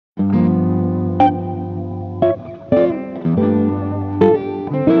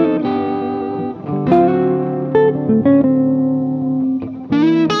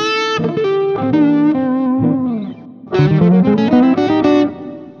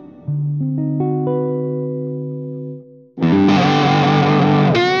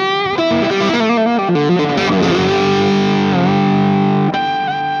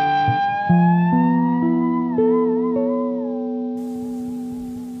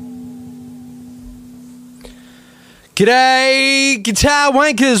G'day, Guitar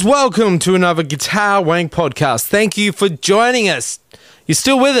Wankers. Welcome to another GuitarWank Podcast. Thank you for joining us. You're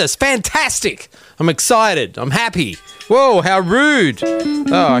still with us. Fantastic. I'm excited. I'm happy. Whoa, how rude.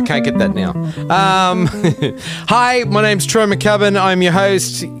 Oh, I can't get that now. Hi, my name's Troy MacCubbin. I'm your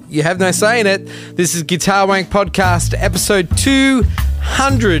host. You have no say in it. This is GuitarWank Podcast, episode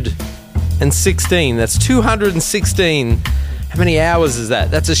 216. That's 216. How many hours is that?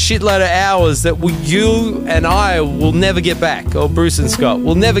 That's a shitload of hours that you and I will never get back, or Bruce and Scott.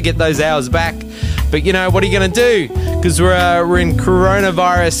 We'll never get those hours back. But you know, what are you going to do? Because we're in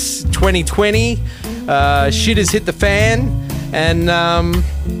coronavirus 2020. Shit has hit the fan. And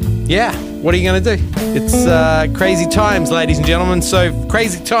yeah, what are you going to do? It's crazy times, ladies and gentlemen. So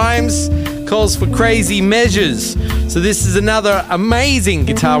crazy times calls for crazy measures. So this is another amazing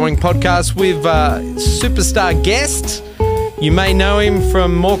GuitarWank podcast with superstar guest. You may know him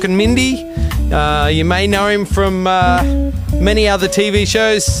from Mork and Mindy. You may know him from many other TV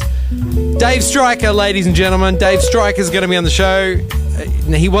shows. Dave Stryker, ladies and gentlemen. Dave Stryker is going to be on the show.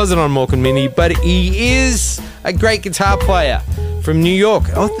 He wasn't on Mork and Mindy, but he is a great guitar player from New York.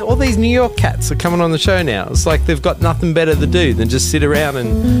 All these New York cats are coming on the show now. It's like they've got nothing better to do than just sit around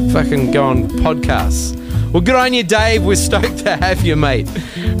and fucking go on podcasts. Well, good on you, Dave. We're stoked to have you, mate.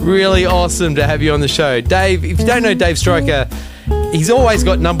 Really awesome to have you on the show. Dave, if you don't know Dave Stryker, he's always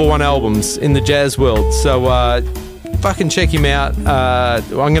got #1 albums in the jazz world. So fucking check him out.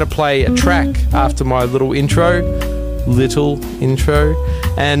 I'm going to play a track after my little intro.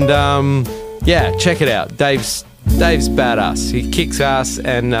 And yeah, check it out. Dave's badass. He kicks ass,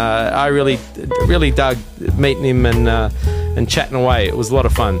 and I really dug meeting him and chatting away. It was a lot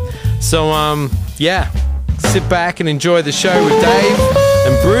of fun. So yeah, sit back and enjoy the show with Dave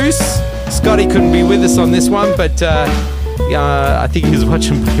and Bruce. Scotty couldn't be with us on this one, but I think he was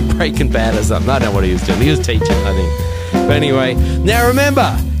watching Breaking Bad or something. I don't know what he was doing. He was teaching, I think. But anyway, now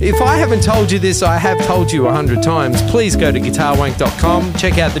remember, if I haven't told you this, I have told you 100 times. Please go to GuitarWank.com,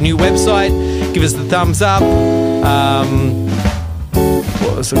 check out the new website, give us the thumbs up.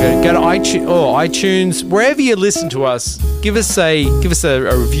 So go to iTunes, wherever you listen to us. Give us a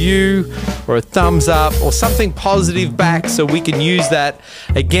review or a thumbs up or something positive back, so we can use that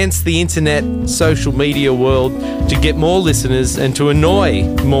against the internet, social media world to get more listeners and to annoy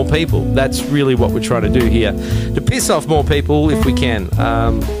more people. That's really what we're trying to do here, to piss off more people if we can.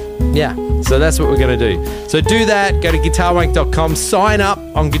 Yeah, so that's what we're going to do. So do that. Go to GuitarWank.com. Sign up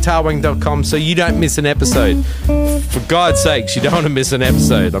on GuitarWank.com so you don't miss an episode. For God's sakes, you don't want to miss an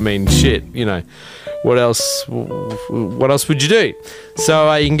episode. I mean, shit, you know. What else would you do?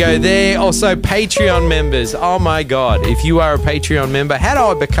 So you can go there. Also, Patreon members. Oh my God. If you are a Patreon member, how do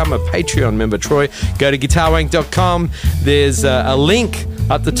I become a Patreon member, Troy? Go to GuitarWank.com. There's a link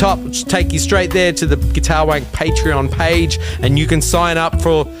at the top, which will take you straight there to the GuitarWank Patreon page, and you can sign up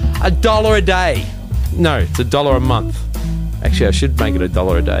for $1 a day. No, it's $1 a month. Actually, I should make it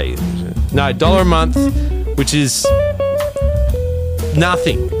 $1 a day. No, $1 a month, which is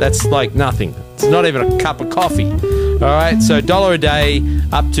nothing. That's like nothing. It's not even a cup of coffee. All right, so $1 a day,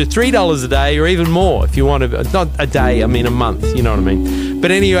 up to $3 a day, or even more if you want to. Not a day, I mean a month. You know what I mean. But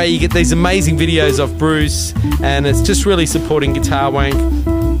anyway, you get these amazing videos of Bruce, and it's just really supporting GuitarWank,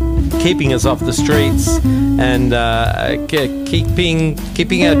 keeping us off the streets, and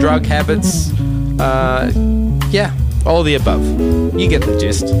keeping our drug habits. Yeah, all the above. You get the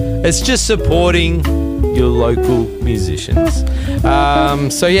gist. It's just supporting your local musicians.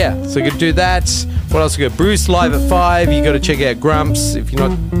 So yeah, so you could do that. What else we got? Bruce live at 5. You got to check out Grumps. If you're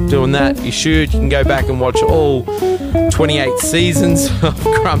not doing that, you should. You can go back and watch all 28 seasons of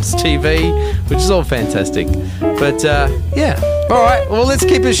Grumps TV, which is all fantastic. But yeah, all right. Well, let's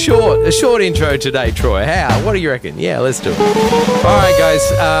keep it short. A short intro today, Troy. How? What do you reckon? Yeah, let's do it. All right, guys.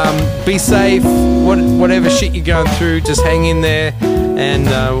 Be safe. Whatever shit you're going through, just hang in there. And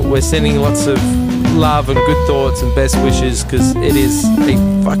we're sending lots of love and good thoughts and best wishes, because it is a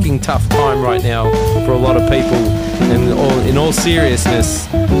fucking tough time right now for a lot of people. And in all seriousness,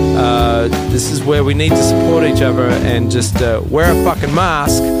 this is where we need to support each other, and just wear a fucking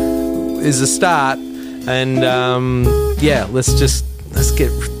mask is a start. And yeah, let's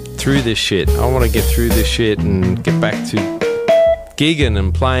get through this shit. I want to get through this shit and get back to gigging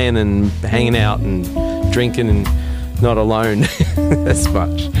and playing and hanging out and drinking and not alone as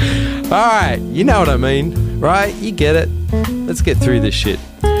much. All right, you know what I mean, right? You get it. Let's get through this shit.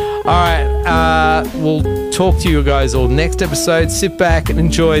 All right, we'll talk to you guys all next episode. Sit back and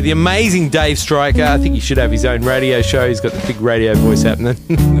enjoy the amazing Dave Stryker. I think he should have his own radio show. He's got the big radio voice happening.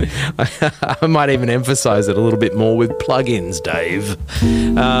 I might even emphasize it a little bit more with plugins, Dave.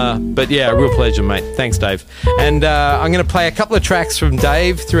 But yeah, real pleasure, mate. Thanks, Dave. And I'm going to play a couple of tracks from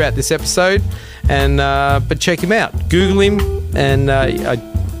Dave throughout this episode. And but check him out. Google him, and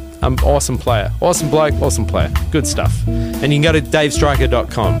I'm awesome player. Awesome bloke, awesome player. Good stuff. And you can go to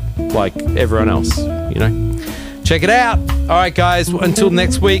davestryker.com like everyone else, you know. Check it out. All right, guys. Until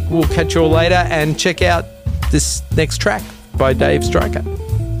next week, we'll catch you all later. And check out this next track by Dave Stryker.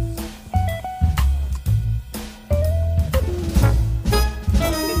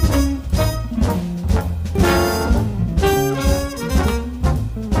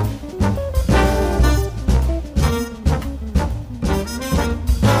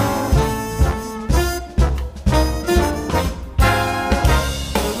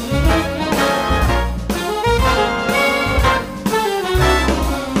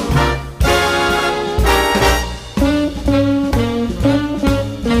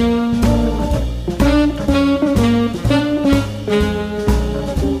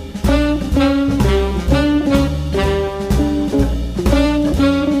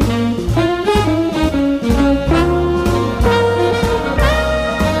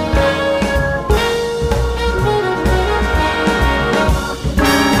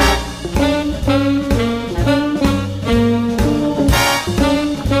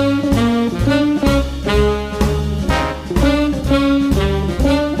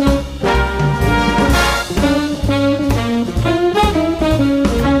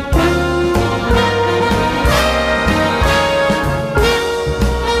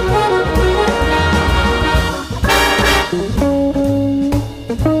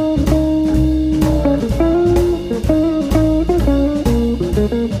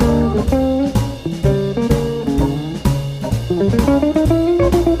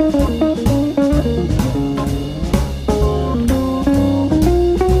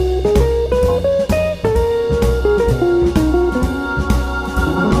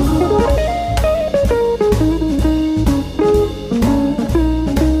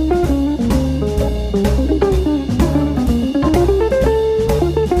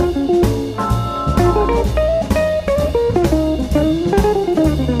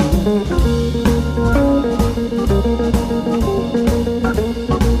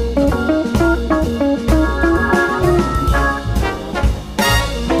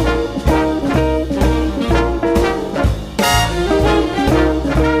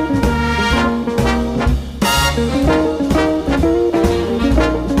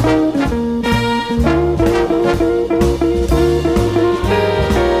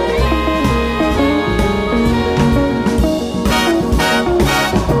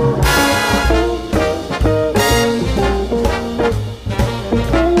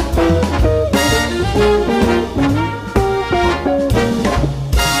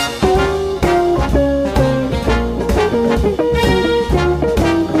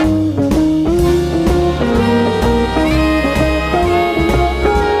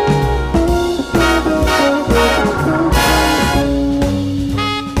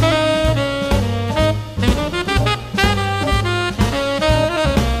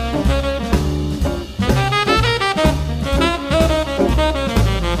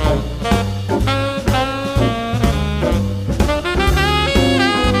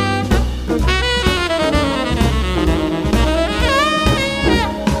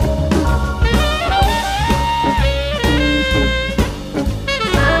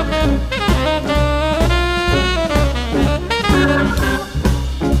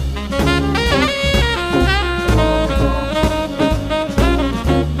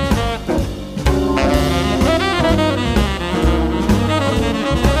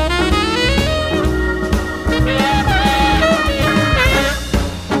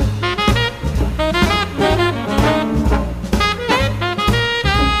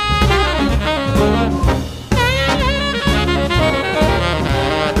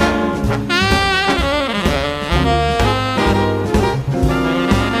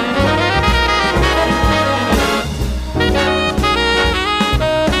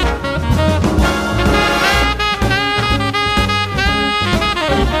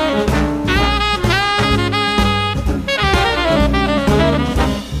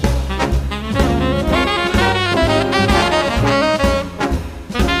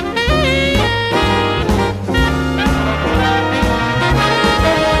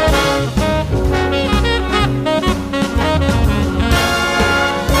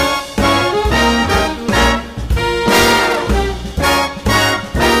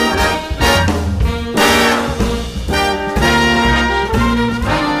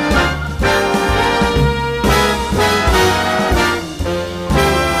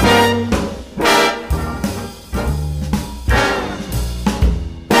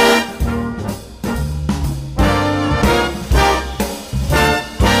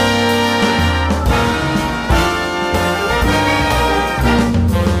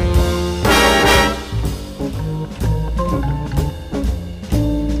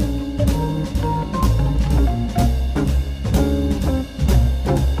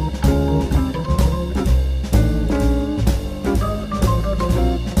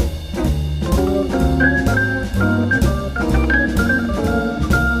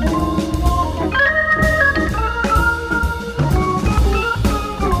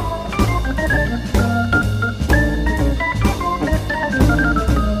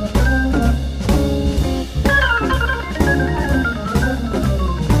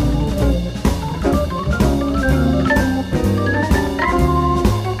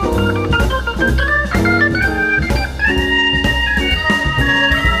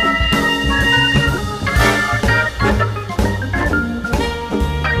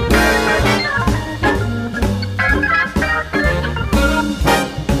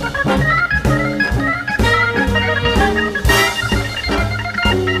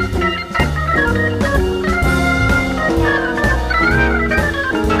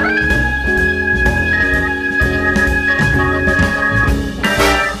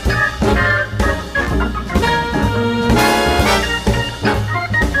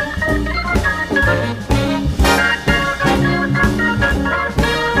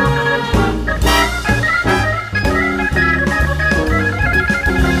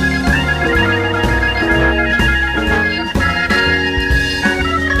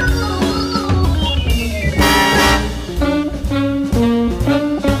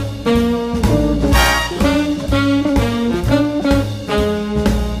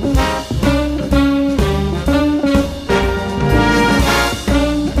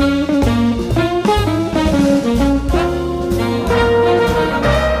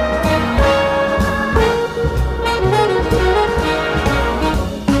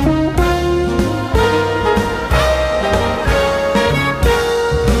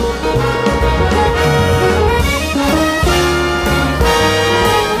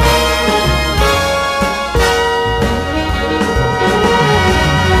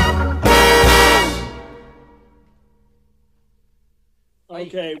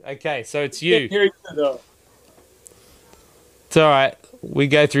 Okay. Okay, so it's you. Here you go. It's all right. We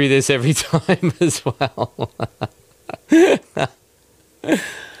go through this every time as well. It's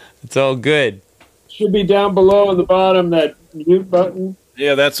all good. Should be down below on the bottom, that mute button.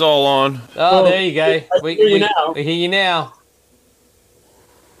 Yeah, that's all on. Oh, there you go. I hear you now. We hear you now.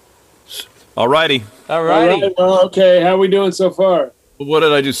 All righty. All righty. Right, well, okay, how we doing so far? What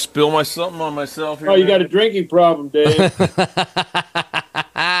did I do? Spill something on myself here? Oh, you got a drinking problem, Dave.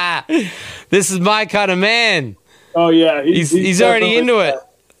 This is my kind of man. Oh, yeah. He's already into it.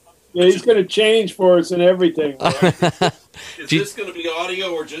 Yeah, he's going to change for us and everything. Is this going to be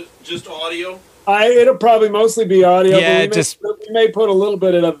audio or just audio? It'll probably mostly be audio. Yeah, but we may put a little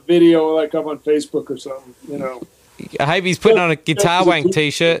bit of a video like up on Facebook or something, you know. I hope he's putting on a GuitarWank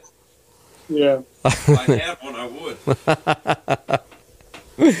t-shirt. Yeah. If I had one, I would.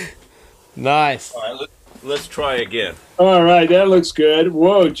 Nice. All right, let's try again. All right, that looks good.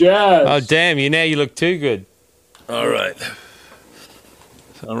 Whoa, Jazz. Oh, damn, you look too good. All right.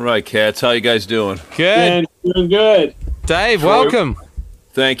 All right, cats. How you guys doing? Good. Man, doing good. Dave, welcome.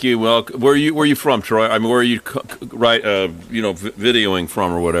 Thank you. Well, where are you from, Troy? I mean, where are you videoing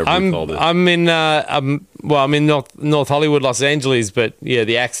from or whatever you called it? I'm in I'm in North Hollywood, Los Angeles, but yeah,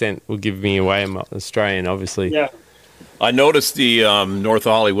 the accent will give me away. I'm Australian, obviously. Yeah. I noticed the North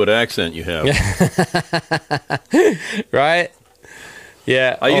Hollywood accent you have. Right?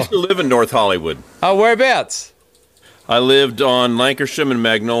 Yeah. I used to live in North Hollywood. Oh, whereabouts? I lived on Lancashire and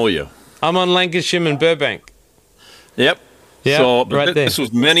Magnolia. I'm on Lancashire and Burbank. Yep. Yeah, so right there. This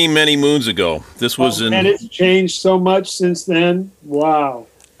was many, many moons ago. This was and it's changed so much since then. Wow.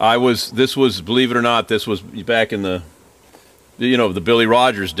 This was, believe it or not, this was back in the Billy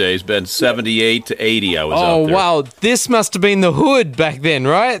Rogers days. Been 78 to 80. I was out there. Oh wow, this must have been the hood back then,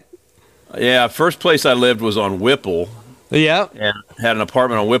 right? Yeah. First place I lived was on Whipple. Yeah. And had an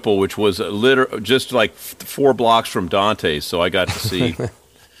apartment on Whipple, which was just like 4 blocks from Dante's. So I got to see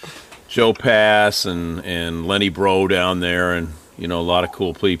Joe Pass and Lenny Bro down there, and a lot of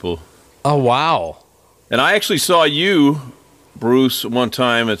cool people. Oh wow! And I actually saw you, Bruce, one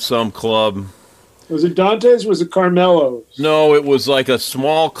time at some club. Was it Dante's or was it Carmelo's? No, it was like a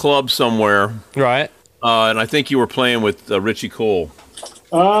small club somewhere. Right. And I think you were playing with Richie Cole.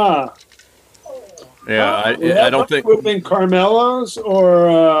 Ah. Yeah, I don't think would have been Carmelo's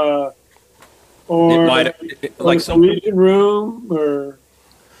or it might like some Region Room or.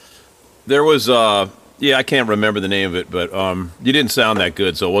 There was I can't remember the name of it, but you didn't sound that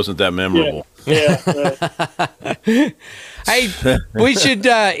good, so it wasn't that memorable. Yeah. Right. Hey, we should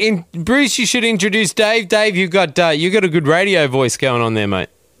Bruce. You should introduce Dave. Dave, you got a good radio voice going on there, mate.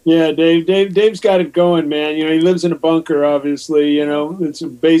 Yeah, Dave's got it going, man. He lives in a bunker, obviously. It's a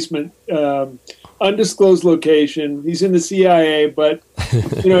basement, undisclosed location. He's in the CIA, but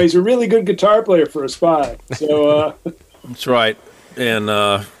he's a really good guitar player for a spy. So that's right, and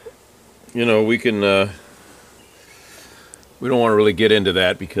we can. We don't want to really get into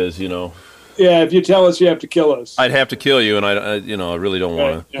that because Yeah, if you tell us, you have to kill us. I'd have to kill you, and I really don't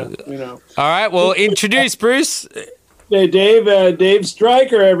want to. Yeah, All right, well, introduce Bruce. Hey, Dave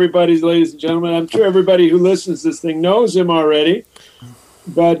Stryker, everybody, ladies and gentlemen. I'm sure everybody who listens to this thing knows him already.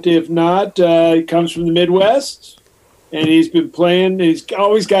 But if not, he comes from the Midwest, and he's been playing. He's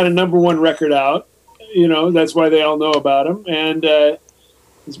always got a #1 record out. That's why they all know about him. And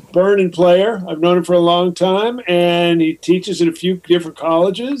he's a burning player. I've known him for a long time, and he teaches at a few different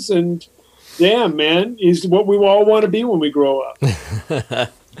colleges. And damn, man, he's what we all want to be when we grow up.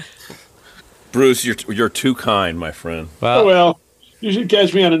 Bruce, you're too kind, my friend. Well, you should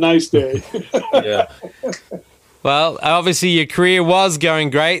catch me on a nice day. Yeah. Well, obviously your career was going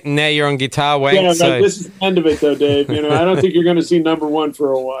great, and now you're on GuitarWank. Yeah, so this is the end of it, though, Dave. I don't think you're going to see #1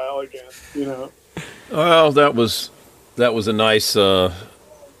 for a while again. Well, that was a nice. I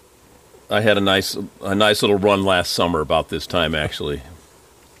had a nice little run last summer about this time, actually,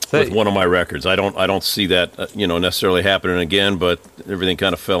 with one of my records. I don't see that necessarily happening again, but everything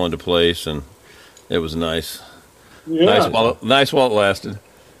kind of fell into place, and it was nice. Yeah. Nice while it lasted.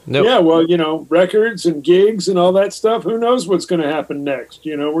 Nope. Yeah, well, records and gigs and all that stuff. Who knows what's going to happen next?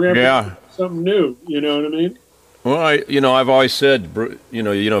 We're going to have to do something new. You know what I mean? Well, I've always said,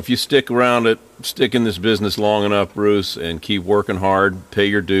 if you stick in this business long enough, Bruce, and keep working hard, pay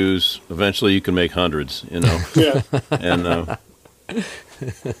your dues, eventually you can make hundreds. Yeah. And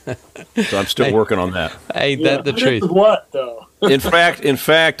so I'm still working on that. Hey, that's the truth. What though? In fact,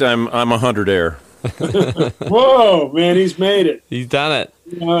 I'm a 100-air. Whoa, man, he's made it. He's done it.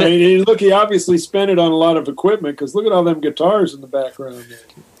 Look, he obviously spent it on a lot of equipment because look at all them guitars in the background.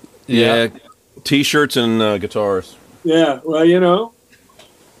 Yeah, T-shirts and guitars. Yeah, well,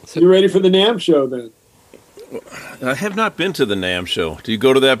 You ready for the NAMM show then? I have not been to the NAMM show. Do you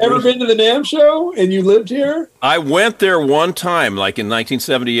go to that, Bruce? Ever been to the NAMM show and you lived here? I went there one time, like in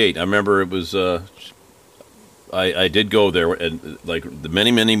 1978. I remember it was. I did go there, like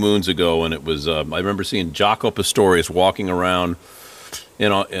many, many moons ago, and it was. I remember seeing Jaco Pastorius walking around. You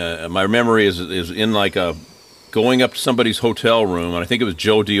know, my memory is in like going up to somebody's hotel room, and I think it was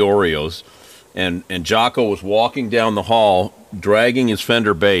Joe Diorio's, and Jaco was walking down the hall, dragging his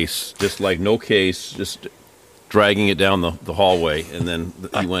Fender bass, just like no case, just dragging it down the hallway, and then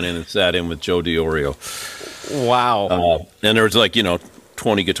he went in and sat in with Joe Diorio. Wow. And there was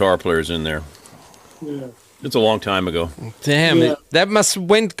 20 guitar players in there. Yeah. It's a long time ago. Damn, Yeah. that must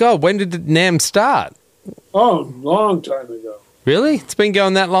when did the NAMM start? Oh, long time ago. Really? It's been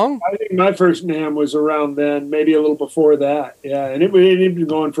going that long? I think my first NAMM was around then, maybe a little before that. Yeah, and it had been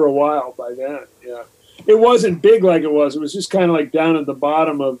going for a while by then. Yeah, it wasn't big like it was. It was just kind of like down at the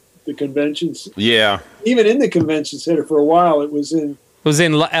bottom of the conventions. Yeah. Even in the convention center for a while, it was in. It was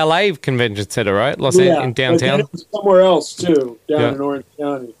in LA Convention Center, right? In But then downtown. it was somewhere else too, down Yeah. in Orange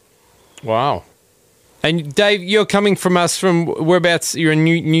County. Wow. And Dave, you're coming from us from whereabouts? You're in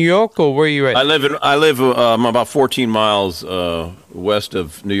New York, or where are you at? I live about 14 miles west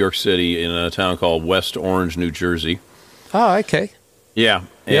of New York City in a town called West Orange, New Jersey. Oh, okay. Yeah,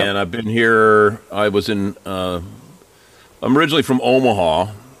 Yep. and I've been here. I was in. I'm originally from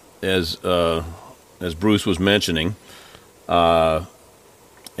Omaha, as Bruce was mentioning, and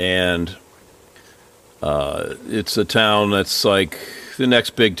it's a town that's like the next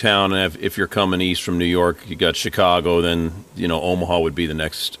big town. If you're coming east from New York, you got Chicago. Then Omaha would be the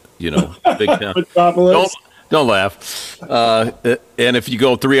next big town. Metropolis. Don't laugh. And if you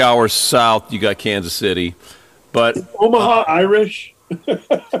go 3 hours south, you got Kansas City. But Omaha Irish.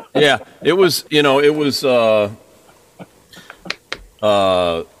 yeah, it was. A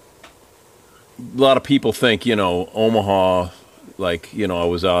lot of people think Omaha, like I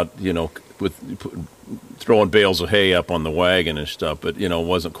was out with throwing bales of hay up on the wagon and stuff, but it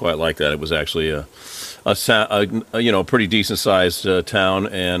wasn't quite like that. It was actually a pretty decent sized town,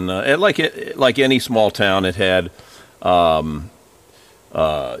 and like any small town, it had a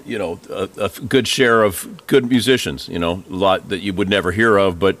good share of good musicians. A lot that you would never hear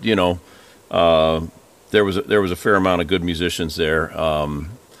of, but there was a fair amount of good musicians there.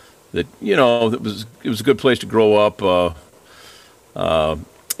 It was a good place to grow up.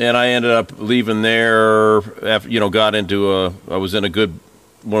 And I ended up leaving there after, got into I was in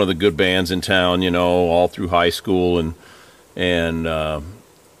one of the good bands in town, all through high school. And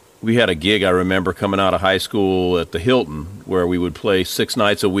we had a gig, I remember, coming out of high school at the Hilton, where we would play 6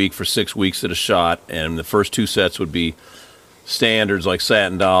 nights a week for 6 weeks at a shot. And the first 2 sets would be standards like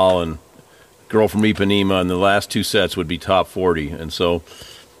Satin Doll and Girl from Ipanema, and the last 2 sets would be top 40. And so,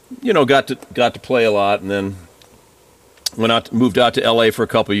 got to play a lot, and then moved out to LA for a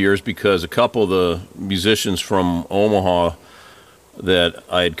couple of years because a couple of the musicians from Omaha that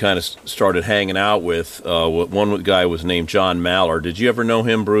I had kind of started hanging out with, one guy was named John Mallard. Did you ever know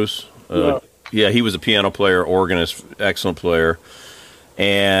him, Bruce? No. Yeah, he was a piano player, organist, excellent player.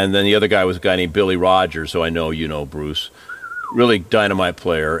 And then the other guy was a guy named Billy Rogers, who I know you know, Bruce. Really dynamite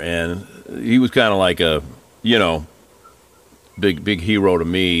player, and he was kind of like a, big hero to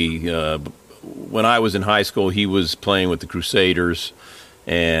me. When I was in high school, he was playing with the Crusaders,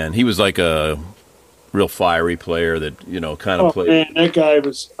 and he was like a real fiery player that kind of played. Oh man, that guy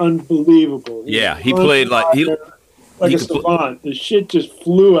was unbelievable. He played like a savant. The shit just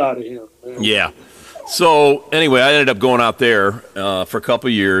flew out of him. Man. Yeah. So anyway, I ended up going out there for a couple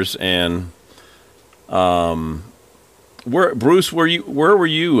of years, and Bruce, where were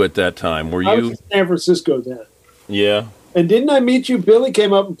you at that time? I was in San Francisco then. Yeah. And didn't I meet you? Billy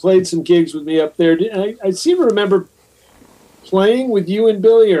came up and played some gigs with me up there. I seem to remember playing with you and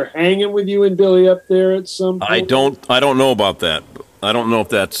Billy or hanging with you and Billy up there at some point. I don't know about that. I don't know if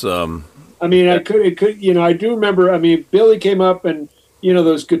that's. I mean, I do remember. I mean, Billy came up and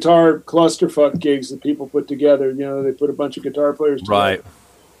those guitar clusterfuck gigs that people put together. They put a bunch of guitar players together. Right.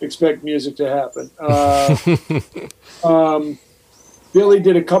 Expect music to happen. Billy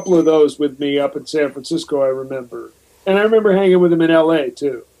did a couple of those with me up in San Francisco, I remember. And I remember hanging with him in L.A.,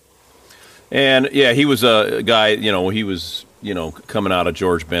 too. And, yeah, he was a guy, he was, coming out of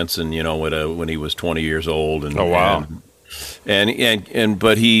George Benson, when he was 20 years old. And, oh, wow.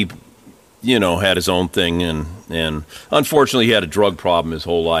 But he, had his own thing. And unfortunately, he had a drug problem his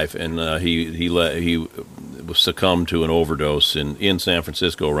whole life. And he was succumbed to an overdose in San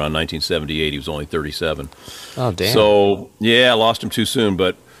Francisco around 1978. He was only 37. Oh, damn. So, yeah, I lost him too soon.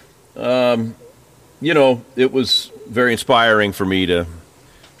 But, it was very inspiring for me to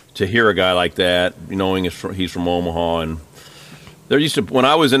to hear a guy like that, knowing he's from Omaha. And there used to, when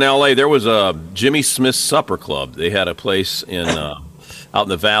I was in L.A., there was a Jimmy Smith's Supper Club. They had a place in out in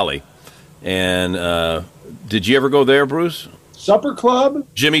the valley. And did you ever go there, Bruce? Supper Club?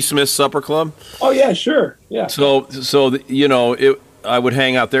 Jimmy Smith's Supper Club? Oh, yeah, sure. Yeah. So I would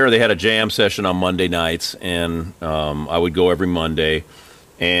hang out there. They had a jam session on Monday nights, and I would go every Monday.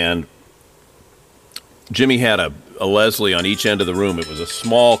 And Jimmy had a Leslie on each end of the room. It was a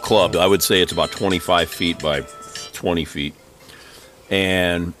small club. I would say it's about 25 feet by 20 feet.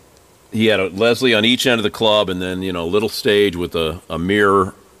 And he had a Leslie on each end of the club, and then, a little stage with a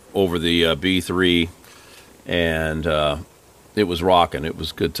mirror over the B3. And it was rocking. It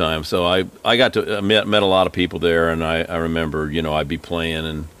was a good time. So I got to met a lot of people there, and I remember, I'd be playing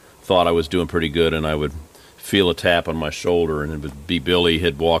and thought I was doing pretty good, and I would feel a tap on my shoulder, and it would be Billy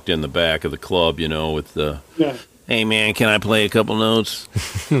had walked in the back of the club, with the, hey, man, can I play a couple notes?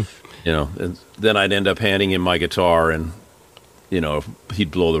 And then I'd end up handing him my guitar, and,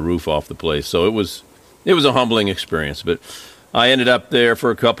 he'd blow the roof off the place. So it was a humbling experience. But I ended up there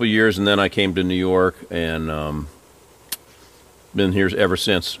for a couple of years, and then I came to New York, and been here ever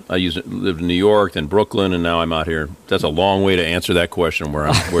since. I lived in New York, then Brooklyn, and now I'm out here. That's a long way to answer that question. Where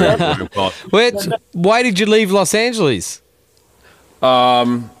I'm why did you leave Los Angeles?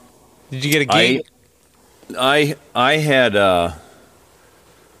 Did you get a gig? I had a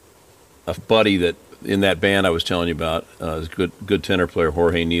buddy that in that band I was telling you about, a good tenor player,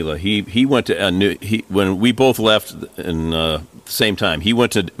 Jorge Nila. He went to when we both left in the same time. He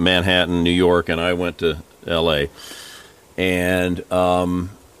went to Manhattan, New York, and I went to L.A. And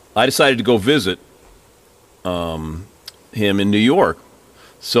I decided to go visit him in New York.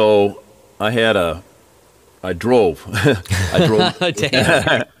 So I drove.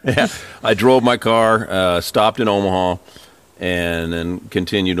 I drove my car, stopped in Omaha, and then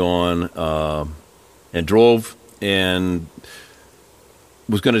continued on and drove and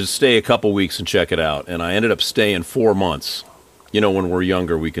was going to stay a couple weeks and check it out. And I ended up staying 4 months. When we're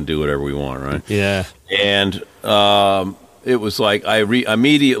younger, we can do whatever we want, right? Yeah. And it was like I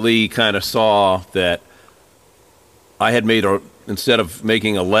immediately kind of saw that I had instead of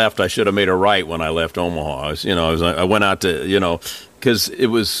making a left, I should have made a right when I left Omaha. I went out to, because it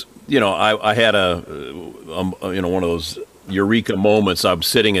was, I had one of those eureka moments. I'm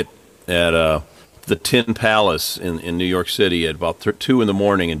sitting at the Tin Palace in New York City at about 2 in the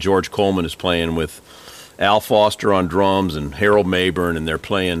morning, and George Coleman is playing with Al Foster on drums and Harold Mayburn, and they're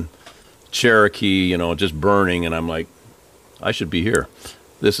playing Cherokee, just burning, and I'm like, I should be here.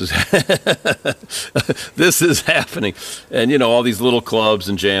 This is this is happening. And, all these little clubs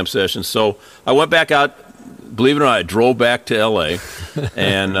and jam sessions. So I went back out, believe it or not, I drove back to L.A.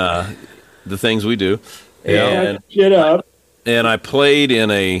 and the things we do. And I played in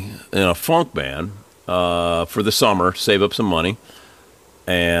a funk band for the summer, save up some money,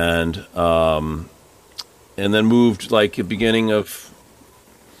 and then moved like the beginning of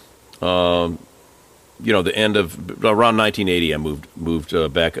the end of around 1980. I moved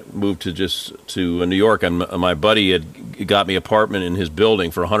to New York, and my buddy had got me an apartment in his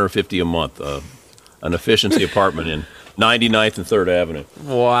building for $150 a month, an efficiency apartment in 99th and 3rd Avenue.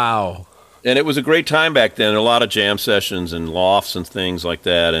 Wow. And it was a great time back then. A lot of jam sessions and lofts and things like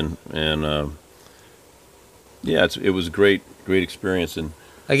that, and it was a great experience. And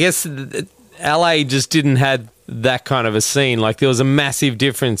I guess LA just didn't have that kind of a scene. Like, there was a massive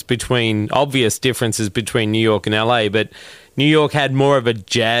obvious differences between New York and LA, but New York had more of a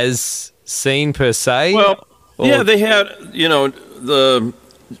jazz scene per se. Well, they had,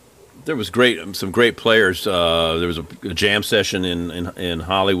 there was some great players. There was a jam session in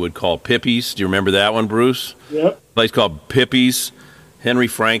Hollywood called Pippi's. Do you remember that one, Bruce? Yep. A place called Pippi's. Henry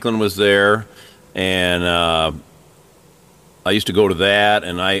Franklin was there, and I used to go to that,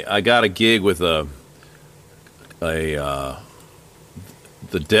 and I got a gig with the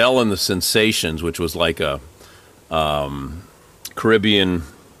Dell and the Sensations, which was like a Caribbean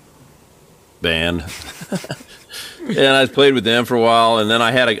band. And I played with them for a while, and then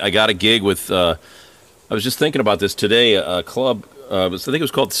I got a gig with I was just thinking about this today, a club, I think it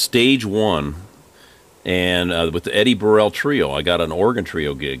was called Stage One, and with the Eddie Burrell Trio. I got an organ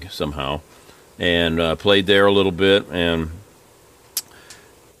trio gig somehow, and played there a little bit, and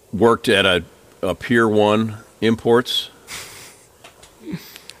worked at a Pier 1 Imports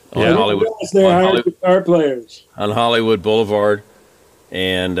on Hollywood. They hired guitar players on Hollywood Boulevard,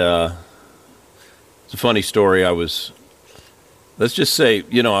 and it's a funny story. Let's just say,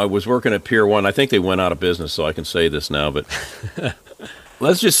 I was working at Pier 1. I think they went out of business, so I can say this now, but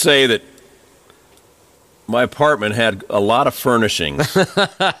let's just say that my apartment had a lot of furnishings.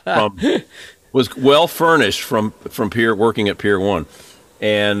 Was well furnished from working at Pier 1,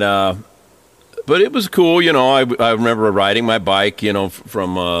 and but it was cool. You know, I remember riding my bike. You know,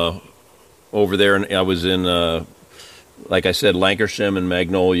 from over there, and I was in like I said, Lancashire and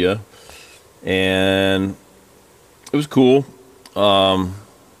Magnolia, and it was cool.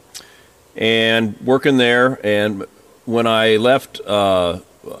 And working there, and when I left,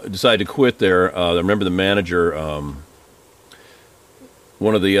 decided to quit there. I remember the manager,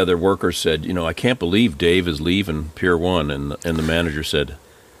 one of the other workers said, "You know, I can't believe Dave is leaving Pier 1," and the manager said,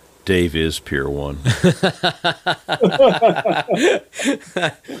 "Dave is Pier 1."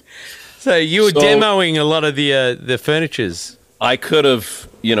 So you were demoing a lot of the furnitures. I could have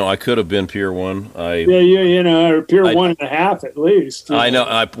been Pier 1. Or Pier 1.5 at least. I know,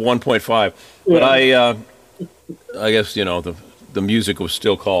 1.5. Yeah. But I guess, the music was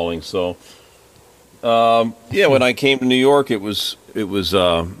still calling. So, when I came to New York, it was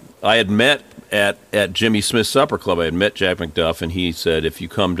I had met at Jimmy Smith's Supper Club. I had met Jack McDuff, and he said, if you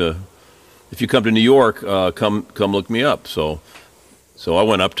come to New York, come look me up. So I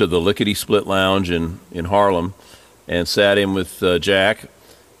went up to the Lickety Split Lounge in Harlem and sat in with Jack,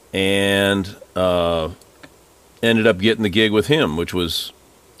 and ended up getting the gig with him, which was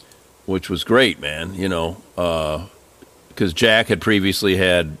great, man. Because Jack had previously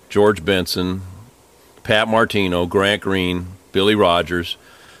had George Benson, Pat Martino, Grant Green, Billy Rogers,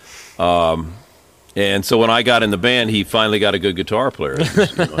 and so when I got in the band, he finally got a good guitar player.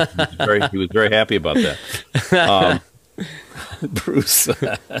 He was very happy about that. Bruce.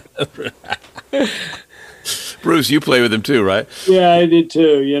 Bruce, you play with him too, right? Yeah, I did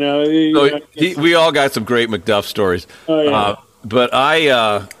too. We all got some great McDuff stories. Oh, yeah. But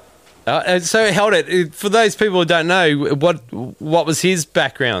so hold it for those people who don't know what was his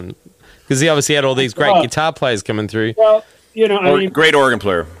background, because he obviously had all these great guitar players coming through. Well, great organ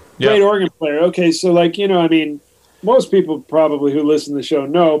player. Great organ player. Okay, so most people probably who listen to the show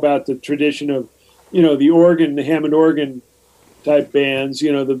know about the tradition of, the organ, the Hammond organ type bands,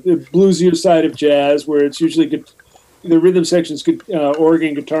 the bluesier side of jazz, where it's usually the rhythm section's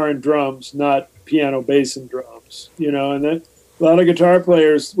organ, guitar, and drums, not piano, bass, and drums. And then a lot of guitar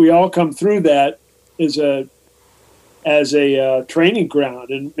players, we all come through that as a training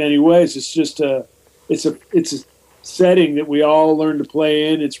ground in many ways. It's just it's a setting that we all learn to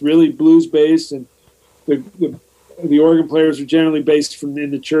play in. It's really blues based, and the organ players are generally based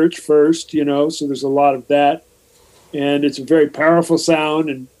in the church first, so there's a lot of that. And it's a very powerful sound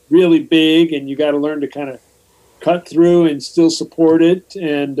and really big, and you got to learn to kind of cut through and still support it,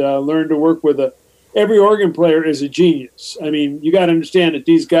 and learn to work with every organ player is a genius. I mean, you got to understand that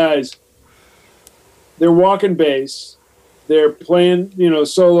these guys, they're walking bass, they're playing,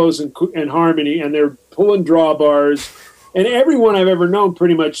 solos and harmony, and they're pulling drawbars. And everyone I've ever known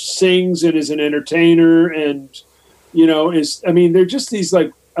pretty much sings and is an entertainer, and they're just these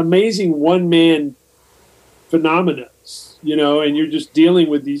amazing one-man phenomena, and you're just dealing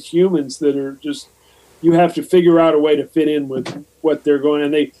with these humans that are just, you have to figure out a way to fit in with what they're going,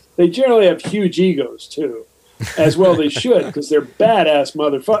 and they generally have huge egos too, as well they should, because they're badass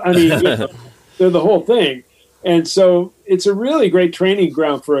motherfuckers. I mean, they're the whole thing, and so it's a really great training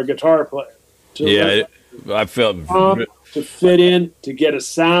ground for a guitar player. I felt to fit in, to get a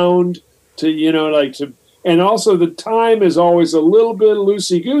sound, and also the time is always a little bit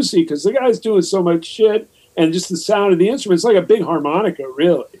loosey-goosey because the guy's doing so much shit, and just the sound of the instrument, it's like a big harmonica,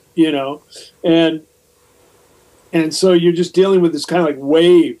 really, and so you're just dealing with this kind of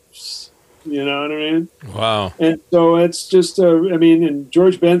waves, you know what I mean? Wow. And so it's just, and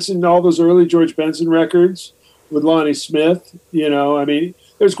George Benson, all those early George Benson records with Lonnie Smith,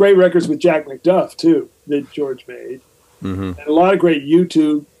 there's great records with Jack McDuff, too, that George made. Mm-hmm. And a lot of great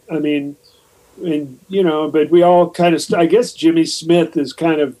YouTube, but we all kind of, I guess Jimmy Smith is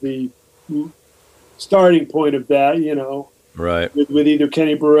kind of the starting point of that, right? With either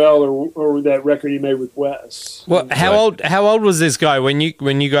Kenny Burrell or that record he made with Wes. Well, how old was this guy when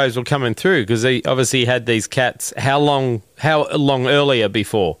you guys were coming through? Because he obviously had these cats. How long earlier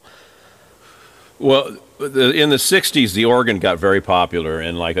before? Well, in the '60s, the organ got very popular,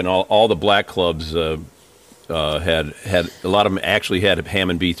 and in all the black clubs had a lot of them actually had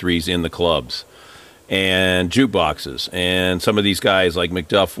Hammond B3s in the clubs and jukeboxes, and some of these guys like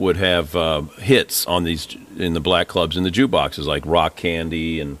McDuff would have hits on these in the black clubs in the jukeboxes, like Rock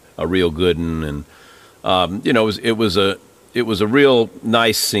Candy and A Real Good'un, and it was a real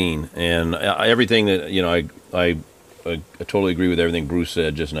nice scene, and everything that I totally agree with everything Bruce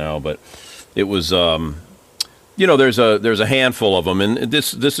said just now, but it was there's a handful of them, and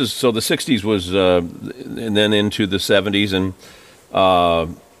this is so the '60s was, and then into the '70s, and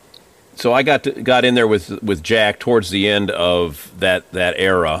so I got in there with Jack towards the end of that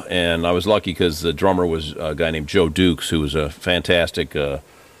era, and I was lucky because the drummer was a guy named Joe Dukes, who was a fantastic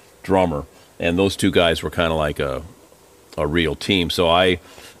drummer, and those two guys were kind of like a real team. So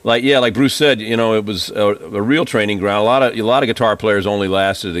like Bruce said, it was a real training ground. A lot of guitar players only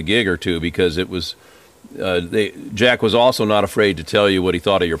lasted a gig or two because it was. Jack was also not afraid to tell you what he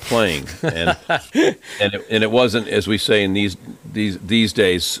thought of your playing, and it wasn't, as we say in these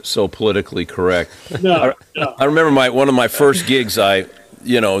days, so politically correct. No. I remember one of my first gigs. I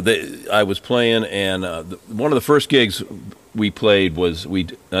was playing, and one of the first gigs we played was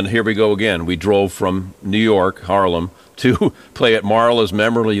and here we go again. We drove from New York, Harlem, to play at Marla's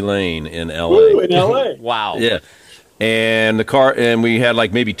Memory Lane in L.A. Ooh, in L.A. Wow. Yeah, and we had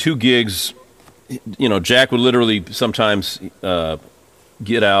like maybe 2 gigs. Jack would literally sometimes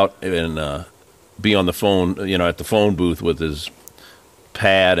get out and be on the phone, at the phone booth with his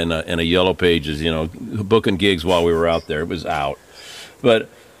pad and a Yellow Pages, booking gigs while we were out there. It was out, but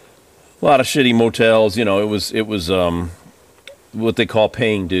a lot of shitty motels. It was what they call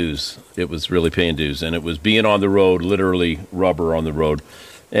paying dues. It was really paying dues, and it was being on the road, literally rubber on the road.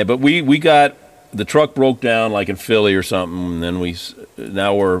 But we got. The truck broke down like in Philly or something, and then we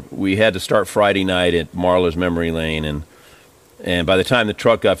had to start Friday night at Marla's Memory Lane, and by the time the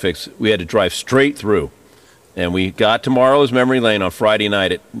truck got fixed, we had to drive straight through, and we got to Marla's Memory Lane on Friday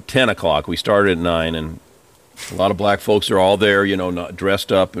night at 10 o'clock. We started at 9, and a lot of black folks are all there, not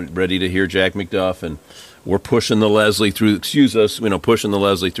dressed up and ready to hear Jack McDuff, and we're pushing the Leslie through. Excuse us, pushing the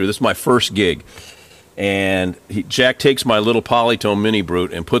Leslie through. This is my first gig. And Jack takes my little Polytone Mini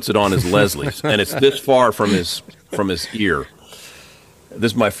Brute and puts it on his Leslie's, and it's this far from his ear.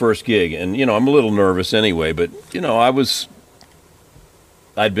 This is my first gig, and I'm a little nervous anyway, but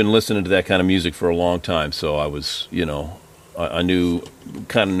I'd been listening to that kind of music for a long time, so I was I knew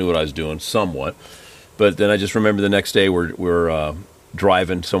what I was doing somewhat. But then I just remember the next day we're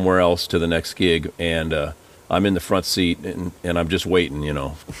driving somewhere else to the next gig, and I'm in the front seat and I'm just waiting,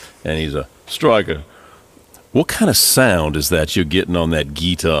 and he's a Stryker. What kind of sound is that you're getting on that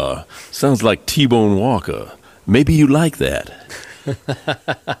guitar? Sounds like T-Bone Walker. Maybe you like that.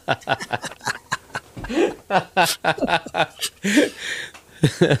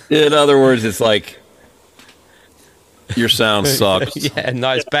 In other words, it's like, your sound sucks. Yeah,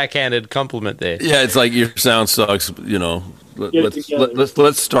 nice backhanded compliment there. Yeah, it's like, your sound sucks,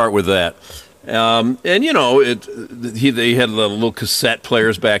 Let's start with that. And they had little cassette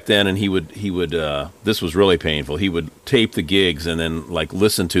players back then, and he would this was really painful. He would tape the gigs and then like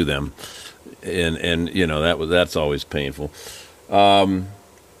listen to them, and that's always painful.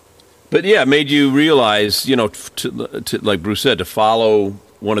 But yeah, it made you realize, to like Bruce said, to follow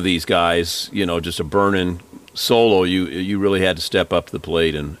one of these guys, just a burning solo, you really had to step up to the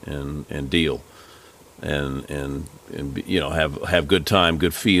plate and deal, and have good time,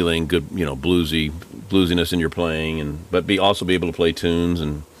 good feeling, good bluesiness in your playing, but also be able to play tunes.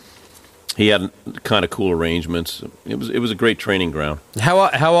 And he had kind of cool arrangements. It was a great training ground.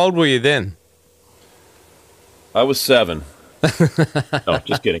 How old were you then? I was 7. No,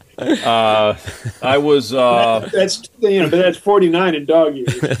 just kidding. I was. That's 49 in dog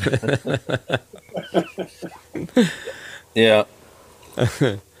years. Yeah.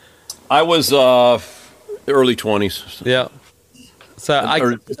 I was early 20s. Yeah.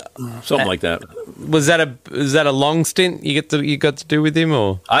 So something like that. Was that a long stint you got to do with him,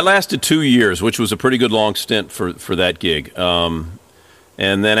 or? I lasted 2 years, which was a pretty good long stint for that gig.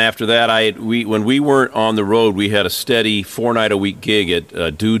 And then after that, when we weren't on the road, we had a steady 4-night-a-week gig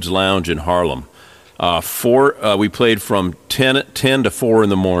at Dude's Lounge in Harlem. We played from 10 to 4 in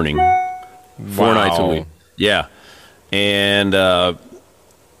the morning, 4 nights a week. Yeah, and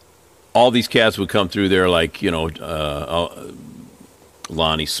all these cats would come through there, like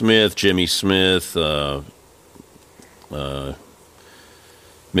Lonnie Smith, Jimmy Smith,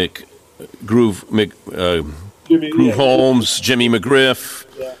 Mick Holmes, Jimmy McGriff.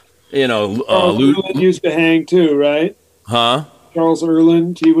 Yeah. Lou used to hang too, right? Huh? Charles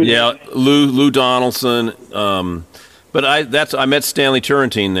Erland. He would. Yeah, Lou Donaldson. But I met Stanley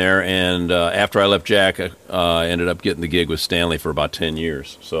Turrentine there, and after I left Jack, I ended up getting the gig with Stanley for about 10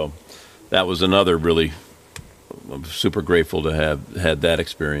 years. So that was another really. I'm super grateful to have had that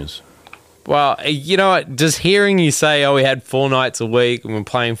experience. Well, just hearing you say, we had 4 nights a week and we're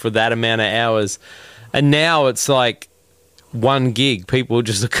playing for that amount of hours, and now it's like one gig. People are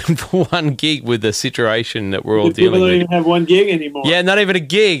just looking for one gig with the situation that we're all dealing with. People don't even have one gig anymore. Yeah, not even a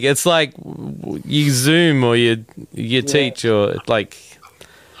gig. It's like, you Zoom or you teach or like,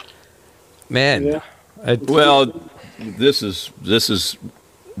 man. Yeah. Well, this is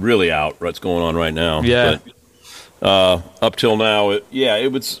really out. What's going on right now? Yeah. But, up till now,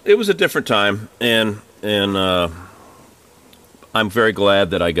 it was a different time, and I'm very glad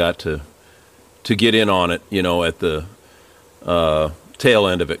that I got to get in on it. At the tail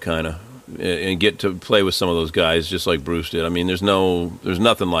end of it, kind of, and get to play with some of those guys, just like Bruce did. I mean, there's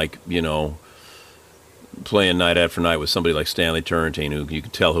nothing like playing night after night with somebody like Stanley Turrentine, who you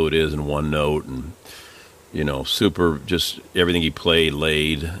can tell who it is in one note, and super, just everything he played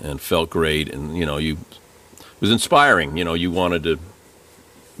laid and felt great, and it was inspiring. You wanted to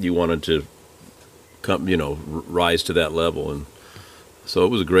come, rise to that level, and so it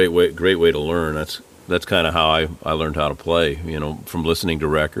was a great way to learn. That's kind of how I learned how to play, from listening to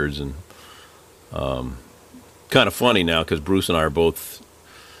records, and kind of funny now because Bruce and I are both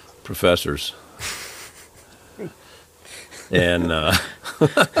professors. And I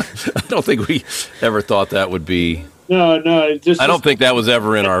don't think we ever thought that would be. No, I don't think that was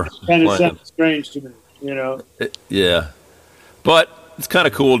ever in our kind of plan. sounds strange to me, Yeah, but it's kind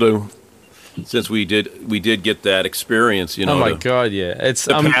of cool since we did get that experience, Oh my God, yeah, it's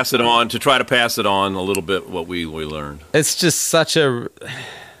to pass it on, to try to pass it on a little bit what we learned. It's just such a.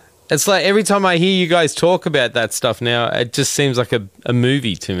 It's like every time I hear you guys talk about that stuff now, it just seems like a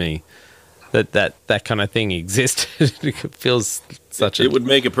movie to me. That kind of thing existed. It feels such It would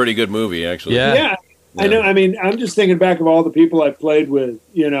make a pretty good movie, actually. Yeah. I know. I mean, I'm just thinking back of all the people I've played with,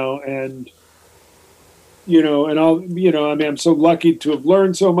 and all, I mean, I'm so lucky to have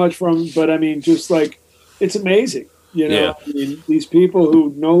learned so much from, but I mean, just like, it's amazing, Yeah. I mean, these people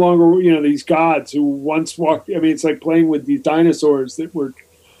who no longer, these gods who once walked, I mean, it's like playing with these dinosaurs that were,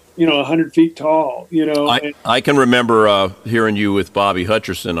 100 feet tall, I can remember hearing you with Bobby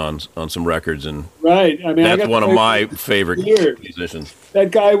Hutcherson on some records, and right. I mean, that's one of my favorite musicians.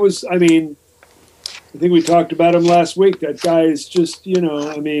 That guy was, I mean, I think we talked about him last week. That guy is just,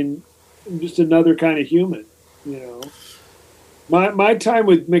 I mean, just another kind of human, My time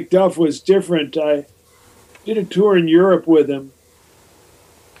with McDuff was different. I did a tour in Europe with him,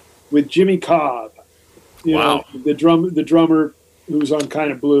 with Jimmy Cobb. Wow. The drummer who was on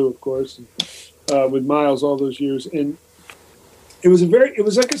Kind of Blue, of course, with Miles all those years. And it was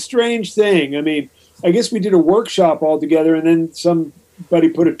like a strange thing. I mean, I guess we did a workshop all together, and then somebody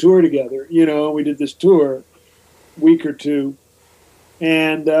put a tour together. We did this tour, week or two,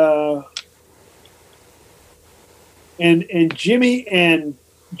 and Jimmy and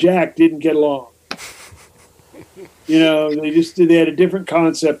Jack didn't get along. They had a different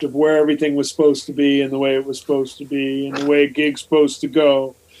concept of where everything was supposed to be and the way it was supposed to be and the way a gig's supposed to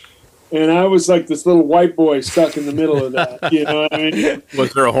go. And I was like this little white boy stuck in the middle of that. You know what I mean?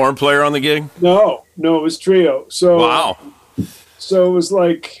 Was there a horn player on the gig? No, it was trio. So wow. So it was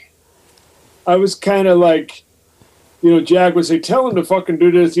like, I was kind of like, Jack would say, "Tell him to fucking do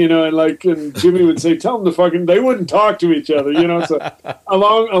this," and Jimmy would say, "Tell him to fucking." They wouldn't talk to each other, So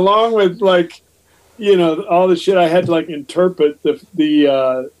along with like, all the shit I had to like interpret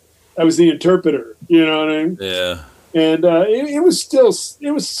I was the interpreter, you know what I mean? Yeah. And it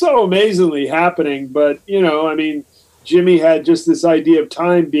was so amazingly happening, but I mean, Jimmy had just this idea of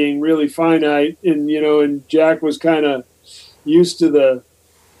time being really finite, and and Jack was kind of used to the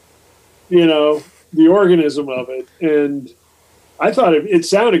organism of it, and I thought it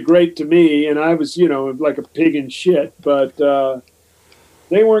sounded great to me, and I was like a pig in shit, but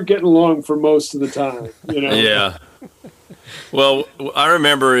they weren't getting along for most of the time, Yeah. Well, I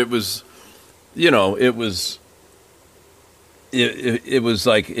remember it was, it was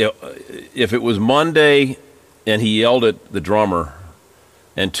like if it was Monday and he yelled at the drummer,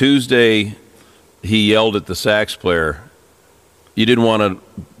 and Tuesday he yelled at the sax player, you didn't want to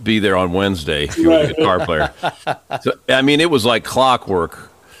be there on Wednesday if you were the guitar player. So, I mean, it was like clockwork.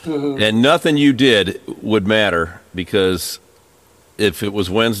 Mm-hmm. And nothing you did would matter, because if it was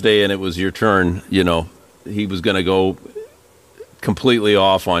Wednesday and it was your turn, he was going to go completely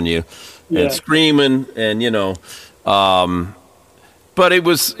off on you and screaming, and but it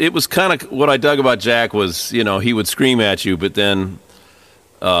was kind of what I dug about Jack was, he would scream at you, but then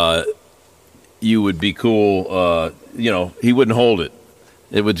you would be cool. He wouldn't hold it.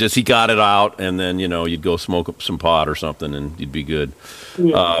 It would just, he got it out, and then, you'd go smoke up some pot or something, and you'd be good.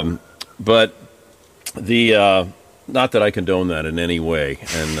 Yeah. But not that I condone that in any way,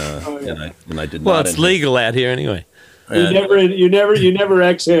 and I did not. Well, it's legal out here anyway. You never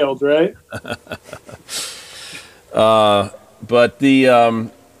exhaled, right? But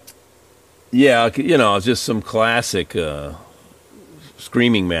just some classic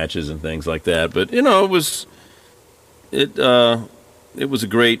screaming matches and things like that. But you know, it was a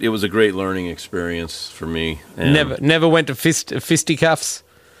great learning experience for me. And never went to fisticuffs.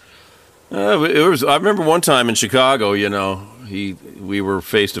 It was. I remember one time in Chicago. You know, we were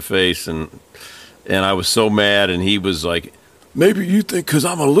face to face, and I was so mad, and he was like, "Maybe you think because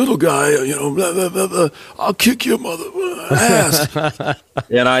I'm a little guy, you know, blah, blah, blah, blah, I'll kick your mother ass."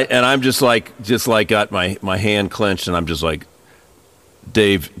 and I'm just like got my hand clenched, and I'm just like,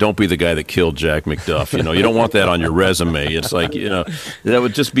 Dave, don't be the guy that killed Jack McDuff. You know, you don't want that on your resume. It's like, you know, that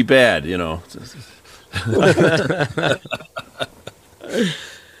would just be bad. You know.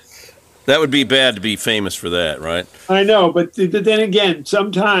 That would be bad to be famous for that, right? I know, but then again,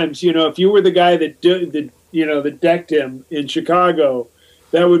 sometimes, you know, if you were the guy that decked him in Chicago,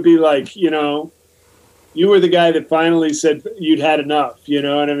 that would be like, you know, you were the guy that finally said you'd had enough. You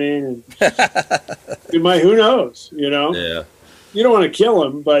know what I mean? And who knows? You know? Yeah. You don't want to kill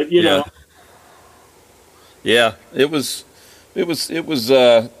him, but you know. Yeah, it was.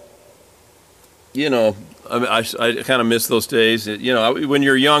 You know, I mean, I kind of miss those days. You know, when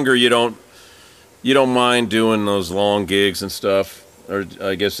you're younger, you don't mind doing those long gigs and stuff, or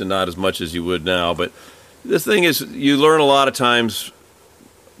I guess not as much as you would now. But the thing is, you learn a lot of times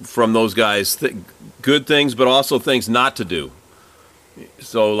from those guys, good things, but also things not to do.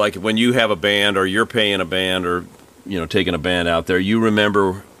 So, like when you have a band, or you're paying a band, or you know, taking a band out there, you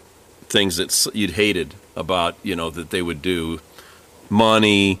remember things that you'd hated about, you know, that they would do,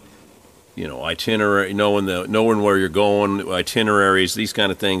 money. You know, itinerary, knowing where you're going, itineraries, these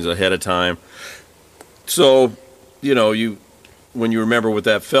kind of things ahead of time. So, you know, when you remember what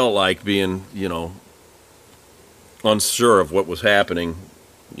that felt like, being, you know, unsure of what was happening,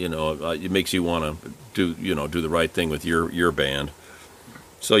 you know, it makes you want to do the right thing with your band.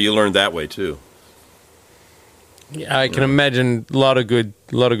 So you learn that way too. Yeah, I can imagine a lot of good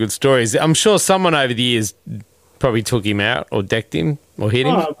stories. I'm sure someone over the years probably took him out or decked him or hit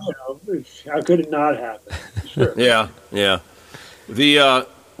him. You know, how could it not happen? Sure. Yeah. The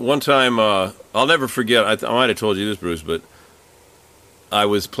one time, I'll never forget, I might have told you this, Bruce, but I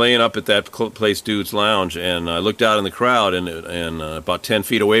was playing up at that place, Dude's Lounge, and I looked out in the crowd, and about 10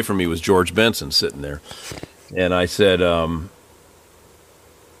 feet away from me was George Benson sitting there. And I said,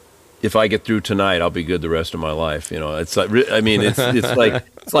 if I get through tonight, I'll be good the rest of my life. You know, it's like, I mean, it's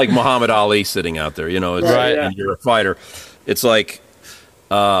like Muhammad Ali sitting out there. You know, it's right. And you're a fighter. It's like,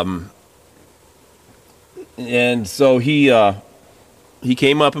 and so he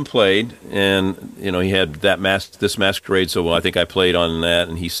came up and played, and you know, he had this masquerade. So I think I played on that,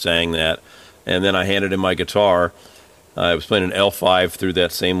 and he sang that, and then I handed him my guitar. I was playing an L5 through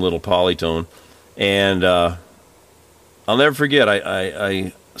that same little polytone, and I'll never forget.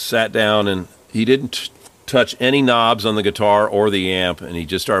 I sat down, and he didn't touch any knobs on the guitar or the amp, and he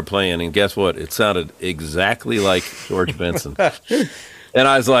just started playing, and guess what? It sounded exactly like George Benson. And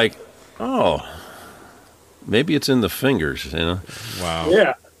I was like, oh, maybe it's in the fingers, you know? Wow.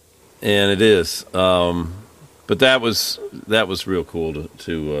 Yeah. And it is. But that was real cool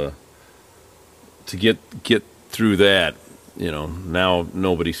to get through that. You know, now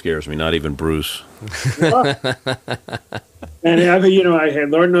nobody scares me, not even Bruce.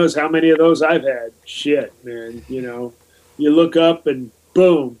 And Lord knows how many of those I've had. Shit, man. You know, you look up and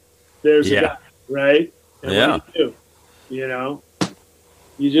boom, there's a guy, right? And what do you do? You know,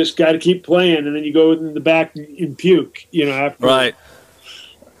 you just got to keep playing, and then you go in the back and puke. You know, after right.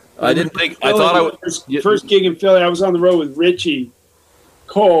 I didn't think. I thought I would. First gig in Philly, I was on the road with Richie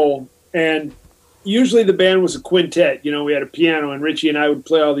Cole, and usually the band was a quintet. You know, we had a piano, and Richie and I would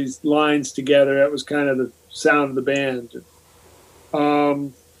play all these lines together. That was kind of the sound of the band.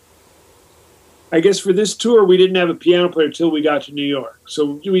 I guess for this tour, we didn't have a piano player until we got to New York.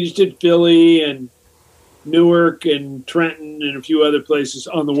 So we just did Philly and Newark and Trenton and a few other places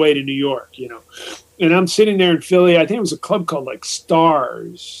on the way to New York, you know. And I'm sitting there in Philly. I think it was a club called like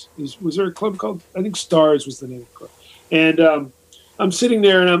Stars. Was there a club called? I think Stars was the name of the club. And I'm sitting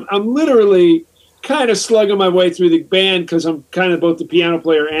there, and I'm literally kind of slugging my way through the band because I'm kind of both the piano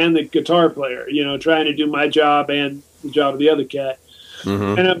player and the guitar player, you know, trying to do my job and the job of the other cat.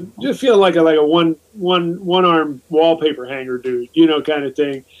 Mm-hmm. And I'm just feeling like a one arm wallpaper hanger dude, you know, kind of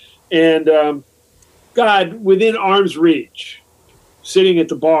thing. And God, within arm's reach, sitting at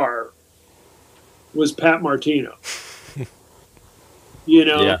the bar, was Pat Martino. You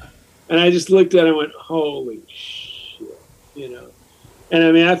know, and I just looked at him and went, "Holy shit!" You know, and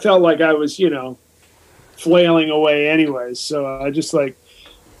I mean, I felt like I was, you know, flailing away anyways. So I just like,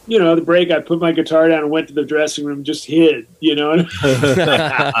 you know, the break, I put my guitar down and went to the dressing room, just hid, you know.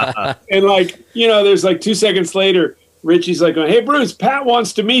 And like, you know, there's like 2 seconds later, Richie's like, "Hey, Bruce, Pat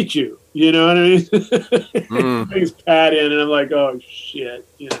wants to meet you." You know what I mean? Brings Pat in, and I'm like, "Oh shit,"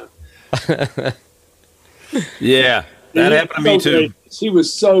 you know. Yeah, that happened to me too. Great. He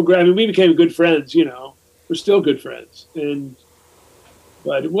was so great. I mean, we became good friends. You know, we're still good friends.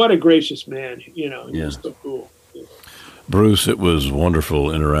 But what a gracious man. You know, he was so cool. Yeah. Bruce, it was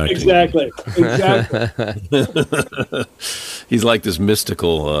wonderful interacting. Exactly. He's like this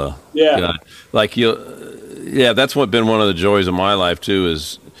mystical guy. Like that's what been one of the joys of my life too.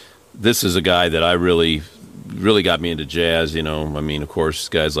 Is this is a guy that I really got me into jazz. You know, I mean, of course,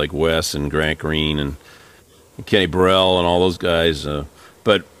 guys like Wes and Grant Green and Kenny Burrell and all those guys.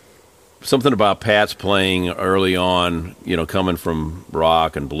 But something about Pat's playing early on, you know, coming from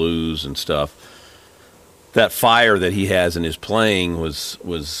rock and blues and stuff. That fire that he has in his playing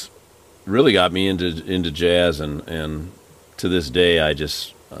was really got me into jazz, and to this day I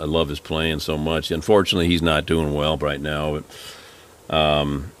love his playing so much. Unfortunately, he's not doing well right now.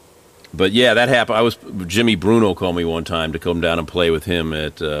 But yeah, that happened. Jimmy Bruno called me one time to come down and play with him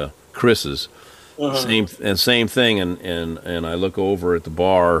at Chris's. Same thing, and I look over at the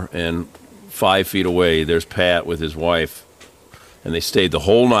bar, and 5 feet away there's Pat with his wife, and they stayed the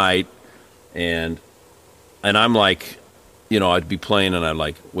whole night, and I'm like, you know, I'd be playing, and I'm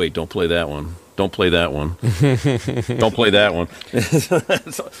like, wait, don't play that one. Don't play that one. Don't play that one.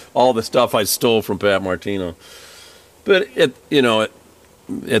 All the stuff I stole from Pat Martino. But, at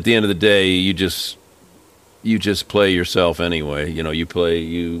the end of the day, you just play yourself anyway. You know,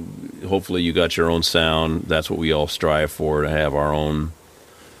 hopefully you got your own sound. That's what we all strive for, to have our own,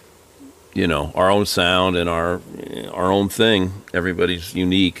 you know, our own sound and our own thing. Everybody's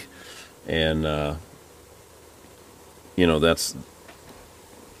unique. And, you know,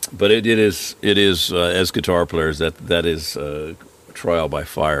 but it is as guitar players that is trial by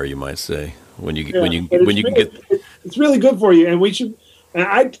fire, you might say, when you can get. It's really good for you, and we should. And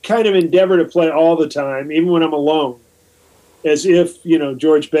I kind of endeavor to play all the time, even when I'm alone, as if, you know,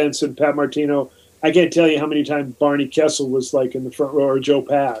 George Benson, Pat Martino. I can't tell you how many times Barney Kessel was like in the front row, or Joe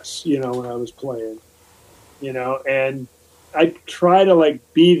Pass, you know, when I was playing, you know, and I try to like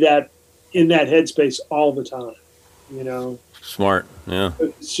be in that headspace all the time. You know, smart, yeah.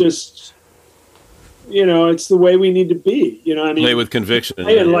 It's just, you know, it's the way we need to be. You know, I mean, play with conviction.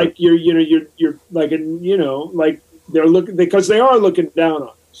 Like you're like, you know, like they're looking, because they are looking down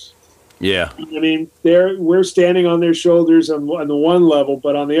on us. Yeah, I mean, we're standing on their shoulders on the one level,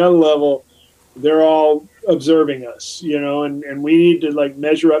 but on the other level, they're all observing us. You know, and we need to like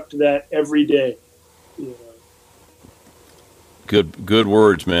measure up to that every day. You know. Good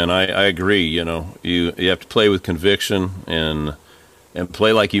words, man. I agree. You know, you have to play with conviction and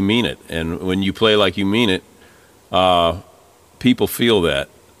play like you mean it. And when you play like you mean it, people feel that,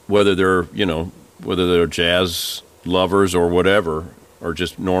 whether they're jazz lovers or whatever, or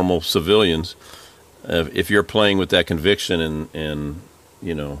just normal civilians. If you're playing with that conviction and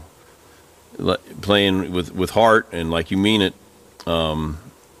you know, playing with heart and like you mean it,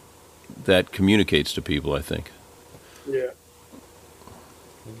 that communicates to people, I think. Yeah.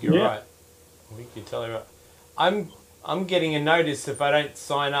 You're right. We can tell you right. I'm getting a notice if I don't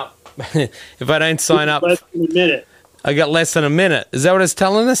sign up. If I don't sign up, less than a minute. I got less than a minute. Is that what it's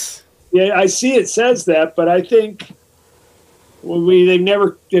telling us? Yeah, I see it says that, but I think they've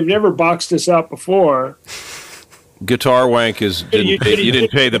never boxed us out before. GuitarWank you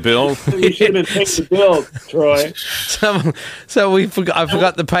didn't pay the bill. You should have paid the bill, Troy. So I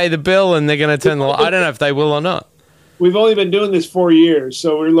forgot to pay the bill, and they're going to turn the. I don't know if they will or not. We've only been doing this 4 years,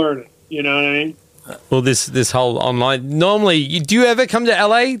 so we're learning. You know what I mean? Well, this whole online. Normally, do you ever come to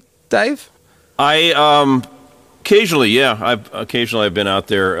LA, Dave? I occasionally, yeah. I've been out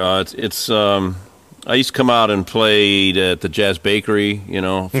there. I used to come out and played at the Jazz Bakery, you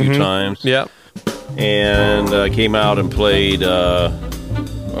know, a few times. Yeah. And came out and played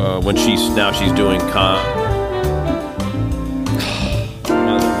when she's doing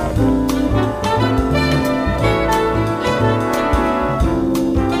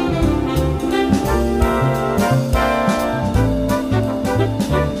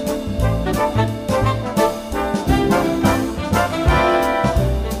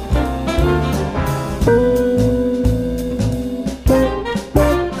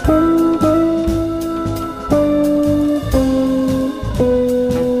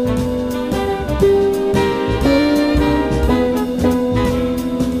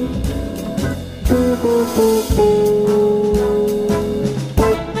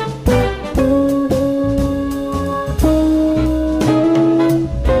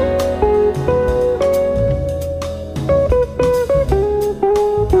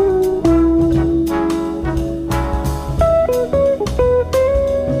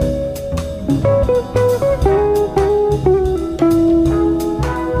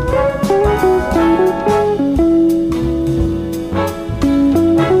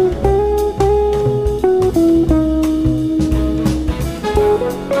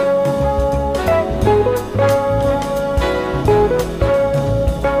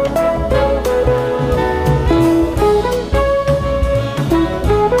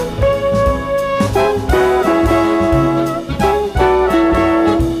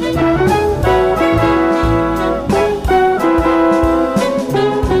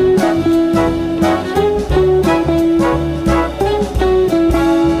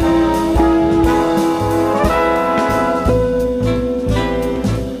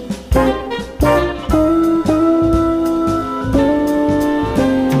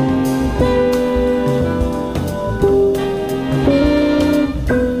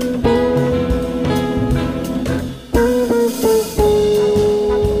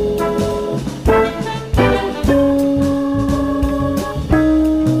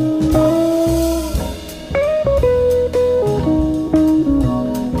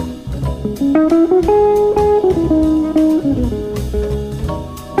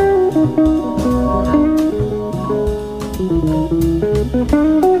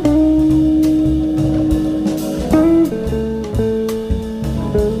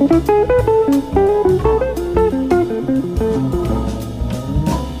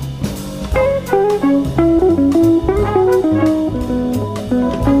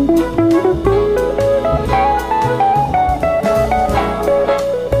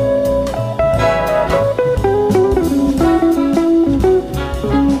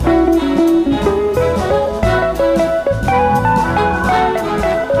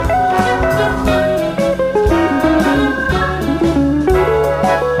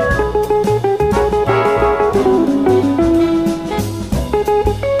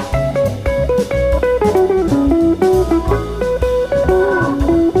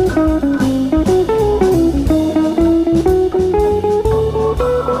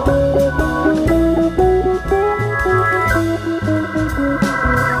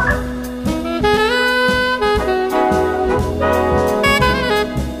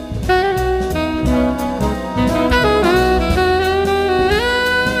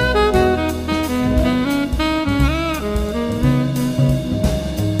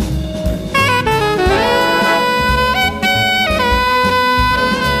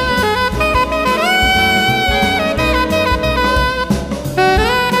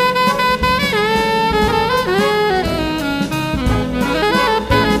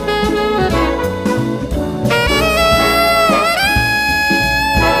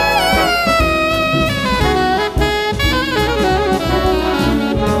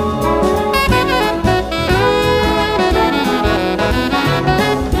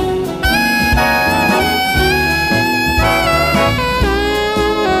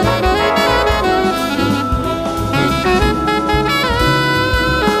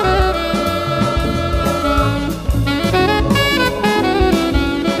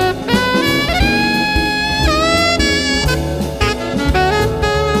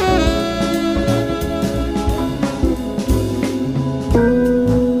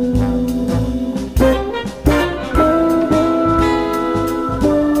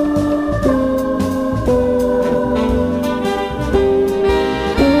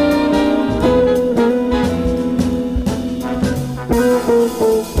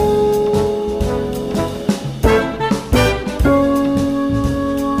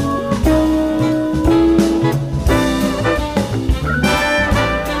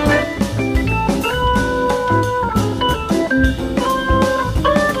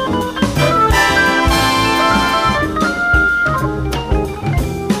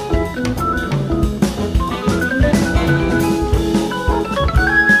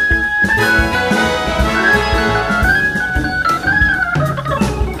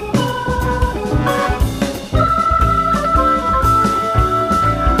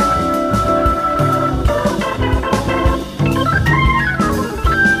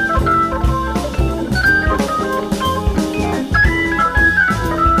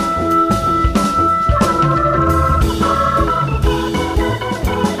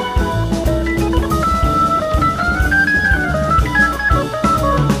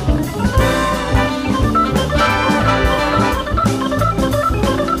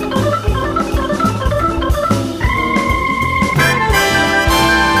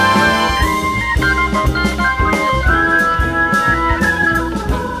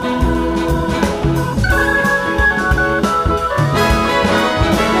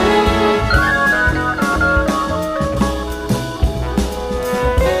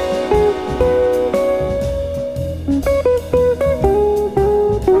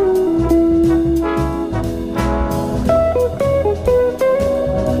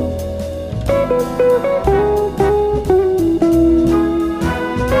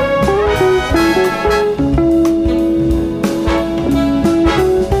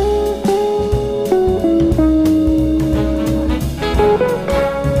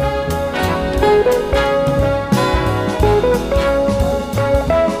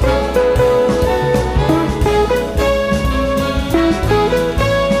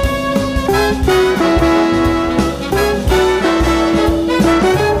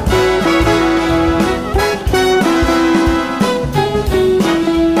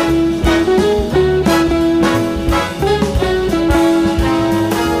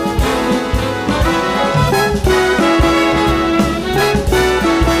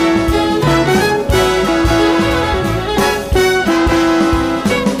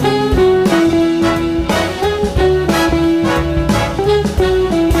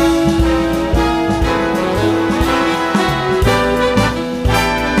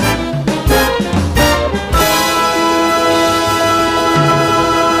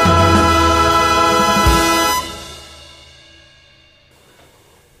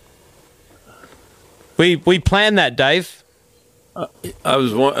We planned that, Dave.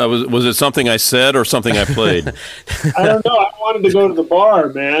 Was it something I said or something I played? I don't know. I wanted to go to the bar,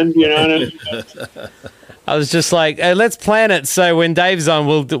 man. You know what I mean? I was just like, hey, let's plan it so when Dave's on,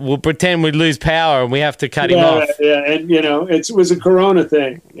 we'll pretend we lose power and we have to cut him off. Yeah, and it was a Corona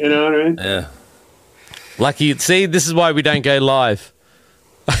thing. You know what I mean? Yeah. Lucky, see, this is why we don't go live.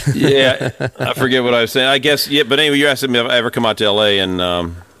 Yeah, I forget what I was saying. I guess, yeah, but anyway, you're asking me if I ever come out to L.A. and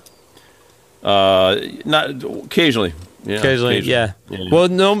not occasionally. Yeah, occasionally, yeah. Well,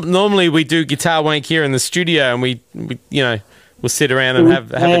 normally we do GuitarWank here in the studio, and we we'll sit around and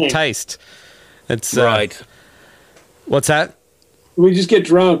have a taste. It's right. What's that? We just get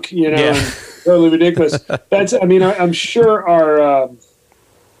drunk, and totally ridiculous. That's. I mean, I'm sure our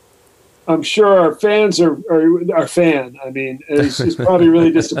fans are our fan. I mean, is probably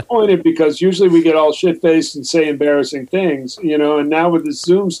really disappointed because usually we get all shit faced and say embarrassing things, And now with the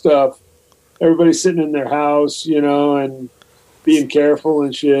Zoom stuff, everybody's sitting in their house, and being careful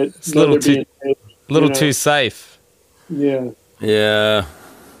and shit. It's a little too safe. Yeah. Yeah.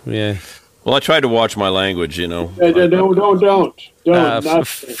 Yeah. Well, I tried to watch my language, Don't.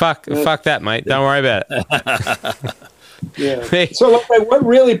 Fuck that, mate. Don't worry about it. Yeah. So, what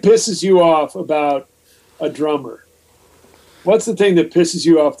really pisses you off about a drummer? What's the thing that pisses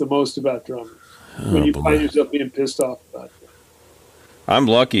you off the most about drummers when you find yourself being pissed off about them? I'm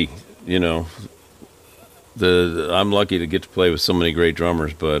lucky, I'm lucky to get to play with so many great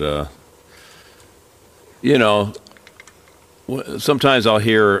drummers, but sometimes I'll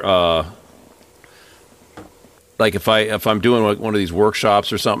hear like if I'm doing like one of these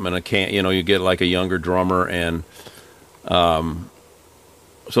workshops or something, and I can't, you get like a younger drummer, and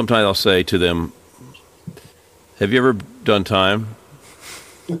sometimes I'll say to them, "Have you ever done time?"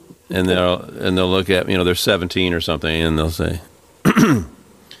 And they'll look at me, they're 17 or something, and they'll say, "I'm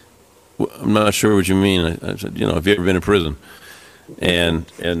not sure what you mean." I said, "Have you ever been in prison?" And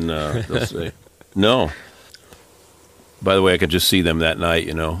they'll say, "No." By the way, I could just see them that night,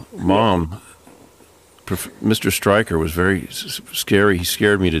 Mom, Mr. Stryker was very scary. He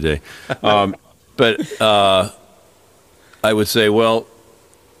scared me today. But I would say, well,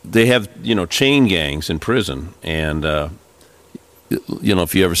 they have, chain gangs in prison. And,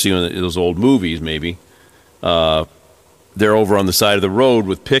 if you ever see one of those old movies, maybe, they're over on the side of the road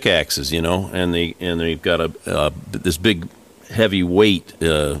with pickaxes, and they've got this big heavy weight,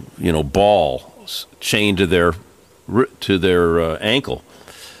 ball chained to their ankle.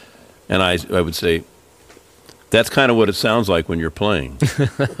 And I would say, that's kind of what it sounds like when you're playing.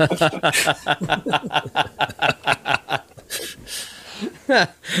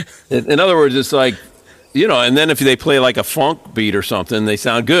 In other words, it's like, and then if they play like a funk beat or something, they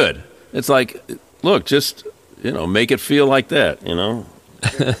sound good. It's like, look, just, make it feel like that,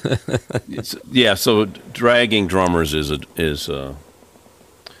 So dragging drummers is a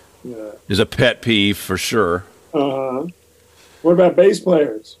pet peeve for sure. Uh-huh. What about bass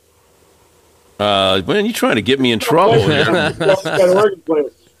players? Man, you trying to get me in trouble here?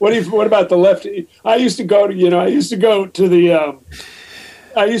 What about the lefty? I used to go to the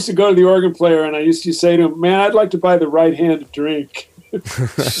organ player, and I used to say to him, "Man, I'd like to buy the right-handed drink." A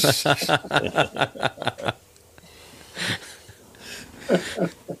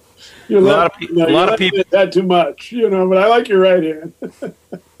lot of people that too much, but I like your right hand.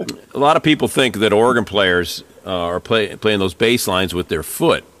 A lot of people think that organ players are playing those bass lines with their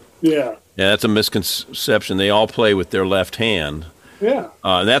foot. Yeah. Yeah, that's a misconception. They all play with their left hand. Yeah.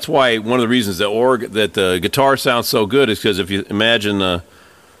 And that's why one of the reasons that the guitar sounds so good is because if you imagine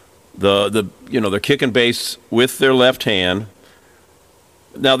they're kicking bass with their left hand.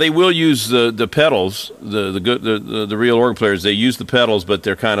 Now they will use the pedals. The real organ players, they use the pedals, but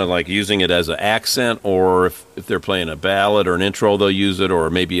they're kind of like using it as an accent, or if they're playing a ballad or an intro, they'll use it, or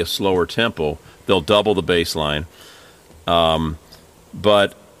maybe a slower tempo, they'll double the bass line.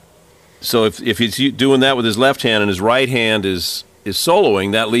 But so if he's doing that with his left hand and his right hand is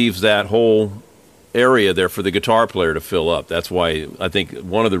soloing, that leaves that whole area there for the guitar player to fill up. That's why I think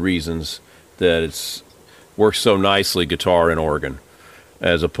one of the reasons that it's works so nicely, guitar and organ,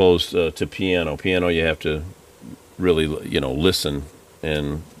 as opposed to piano. Piano, you have to really, listen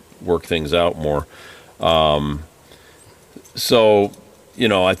and work things out more. So,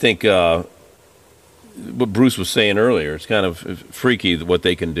 I think what Bruce was saying earlier, it's kind of freaky what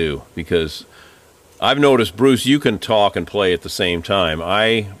they can do, because I've noticed, Bruce, you can talk and play at the same time.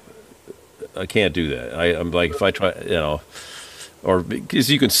 I can't do that. I'm like, if I try, or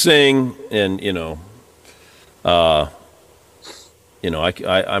because you can sing and,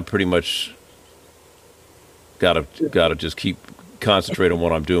 I'm pretty much gotta just keep concentrate on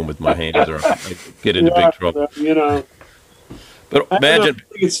what I'm doing with my hands, or I get into big trouble. You know. But imagine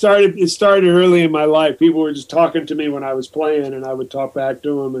it started early in my life. People were just talking to me when I was playing, and I would talk back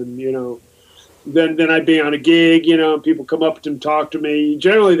to them, and then I'd be on a gig, and people come up and talk to me.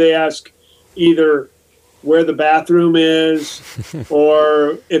 Generally, they ask either where the bathroom is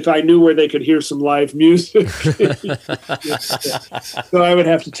or if I knew where they could hear some live music. So I would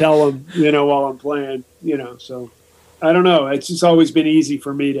have to tell them, while I'm playing, So I don't know. It's just always been easy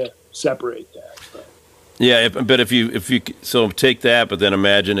for me to separate that. But. Yeah, but if you so take that, but then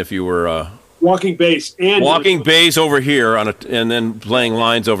imagine if you were walking bass over here and then playing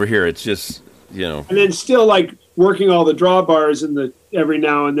lines over here. It's just and then still like working all the drawbars every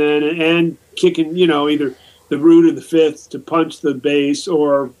now and then and kicking either the root or the fifth to punch the bass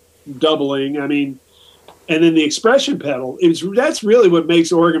or doubling. I mean, and then the expression pedal that's really what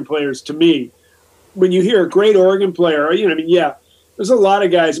makes organ players to me. When you hear a great organ player, there's a lot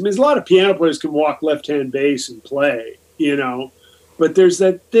of guys. There's a lot of piano players can walk left-hand bass and play, but there's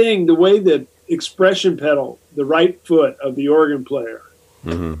that thing, the way the expression pedal, the right foot of the organ player,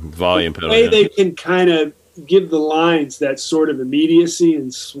 volume pedal, the way they can kind of give the lines that sort of immediacy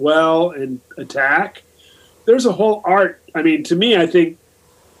and swell and attack. There's a whole art. I mean, to me, I think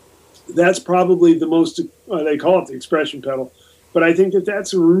that's probably the most. They call it the expression pedal. But I think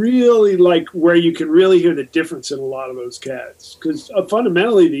that's really like where you can really hear the difference in a lot of those cats. Because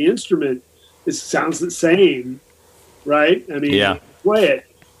fundamentally, the instrument sounds the same, right? I mean, you play it.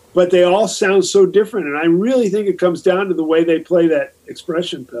 But they all sound so different. And I really think it comes down to the way they play that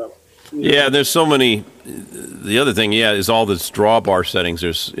expression pedal. Yeah, there's so many. The other thing, is all this drawbar settings.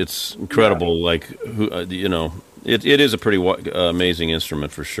 It's incredible. Yeah. Like, it is a pretty amazing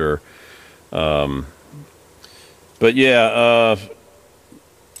instrument for sure. But I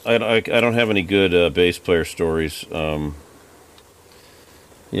don't have any good bass player stories.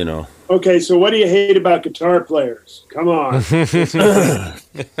 Okay, so what do you hate about guitar players? Come on.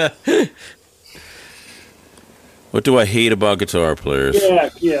 What do I hate about guitar players?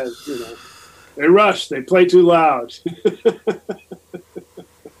 Yeah, they rush. They play too loud.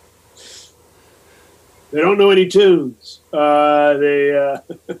 They don't know any tunes. Oh,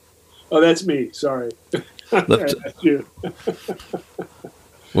 that's me. Sorry. That's you.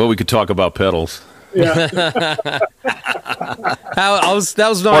 Well, we could talk about pedals. Yeah.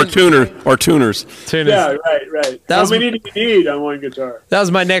 Or tuners. Yeah, right. How many do you need on one guitar? That was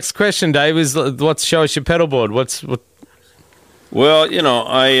my next question, Dave. Is let's show us your pedal board. What? Well,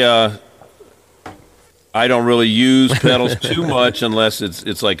 I don't really use pedals too much unless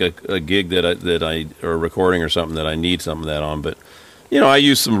it's like a gig that I or a recording or something that I need some of that on. But I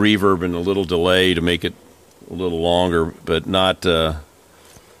use some reverb and a little delay to make it a little longer, but not.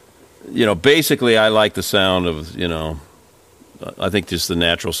 Basically, I like the sound of I think just the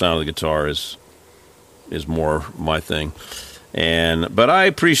natural sound of the guitar is more my thing, but I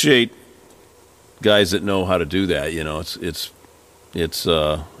appreciate guys that know how to do that. It's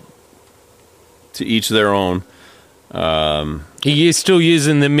to each their own. Are you still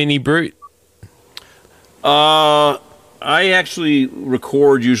using the Mini Brute? I actually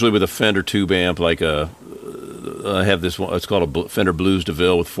record usually with a Fender tube amp, like I have this one. It's called a Fender Blues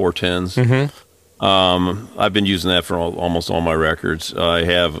DeVille with 410s. Mm-hmm. I've been using that for almost all my records. I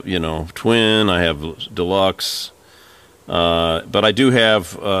have, Twin. I have Deluxe. But I do have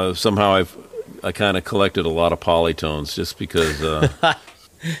somehow I kind of collected a lot of polytones just because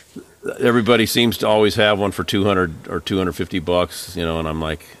everybody seems to always have one for $200 or $250, and I'm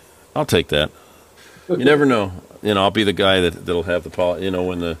like, I'll take that. You never know. I'll be the guy that'll have the poly.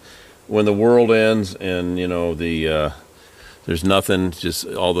 When the world ends and there's nothing, just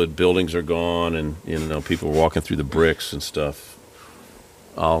all the buildings are gone and people are walking through the bricks and stuff,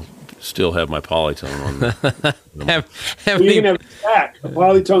 I'll still have my polytone on there. You can have a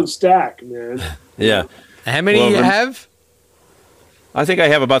polytone stack, man. Yeah. How many do you have? I think I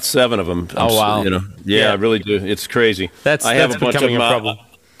have about 7 of them. Oh, wow. I really do. It's crazy. I have a bunch of them. Problem.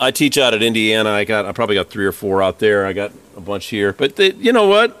 I teach out at Indiana. I probably got 3 or 4 out there. I got a bunch here. But you know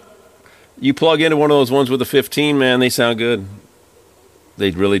what? You plug into one of those ones with a 15, man, they sound good.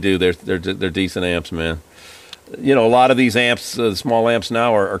 They really do. They're decent amps, man. A lot of these amps, the small amps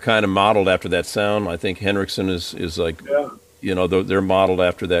now, are kind of modeled after that sound. I think Henderson is like, they're modeled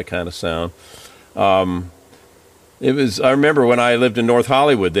after that kind of sound. I remember when I lived in North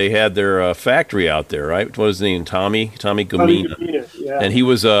Hollywood, they had their factory out there, right? What was his name? Tommy Gomina. Yeah. And he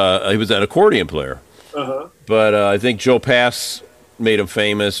was an accordion player. Uh-huh. But I think Joe Pass made him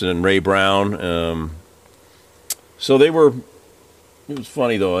famous, and Ray Brown. So they were. It was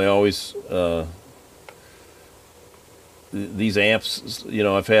funny though. I always these amps,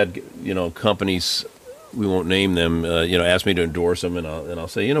 I've had, companies, we won't name them, ask me to endorse them, and I'll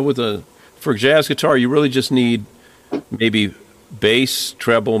say, for a jazz guitar, you really just need maybe bass,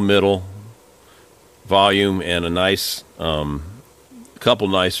 treble, middle, volume, and a nice couple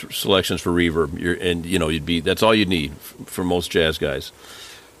nice selections for reverb. That's all you need for most jazz guys.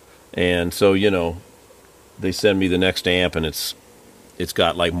 And so, they send me the next amp, and it's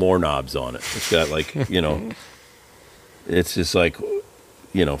got like more knobs on it. It's got like, it's just like,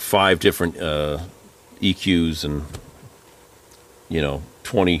 5 different EQs and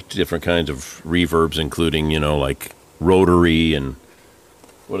 20 different kinds of reverbs, including like rotary and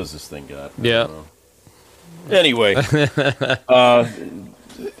what does this thing got? Yeah. Anyway,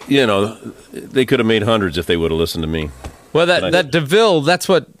 they could have made hundreds if they would have listened to me. Well, that DeVille, that's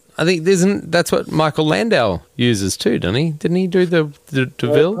what I think. That's what Michael Landau uses too, doesn't he? Didn't he do the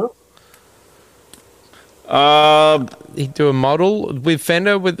DeVille? He do a model with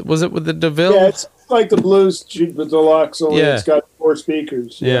Fender. Was it with the DeVille? Yeah, it's like the Blues with deluxe. Only it's got 4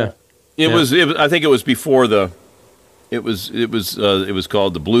 speakers. Yeah. It was. I think it was before the. It was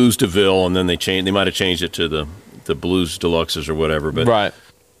called the Blues DeVille, and then they changed. They might have changed it to the Blues Deluxes or whatever. But right.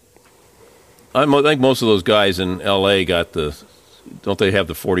 I think most of those guys in L.A. got the. Don't they have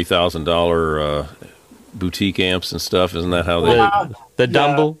the $40,000 boutique amps and stuff? Isn't that how they? The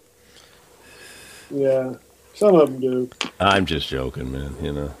Dumble. Yeah, some of them do. I'm just joking, man.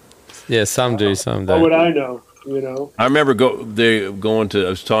 Yeah, some do, some don't. How would I know? I remember going to. I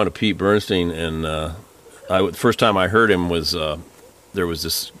was talking to Pete Bernstein, and the first time I heard him was there was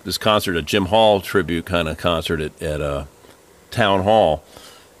this concert, a Jim Hall tribute kind of concert at Town Hall,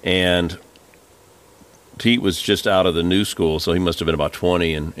 and Pete was just out of the new school, so he must have been about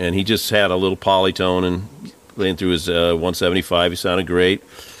 20, and he just had a little polytone and playing through his 175. He sounded great.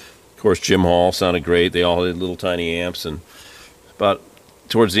 Of course, Jim Hall sounded great. They all had little tiny amps, and about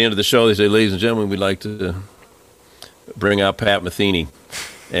towards the end of the show, they say, "Ladies and gentlemen, we'd like to bring out Pat Metheny,"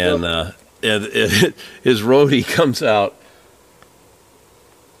 and his roadie comes out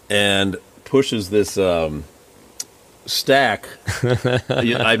and pushes this stack.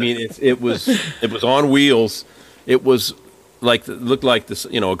 I mean, it was on wheels. It was like looked like this,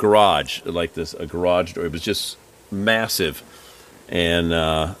 a garage, a garage door. It was just massive,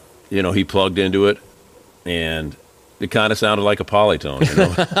 and he plugged into it, and it kind of sounded like a polytone,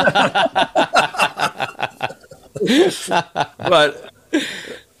 But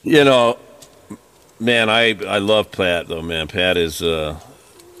man, I love Pat though, man. Pat is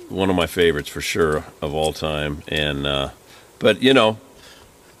one of my favorites for sure of all time, and but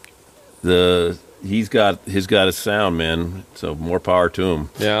he's got his sound, man. So more power to him.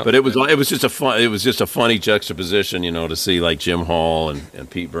 Yeah. But it was just a funny juxtaposition, to see like Jim Hall and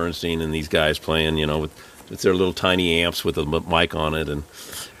Pete Bernstein and these guys playing, with their little tiny amps with a mic on it, and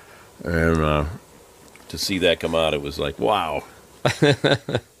to see that come out, it was like, wow.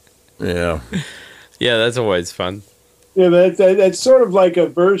 Yeah. Yeah, that's always fun. Yeah, that's sort of like a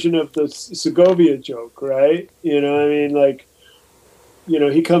version of the Segovia joke, right? He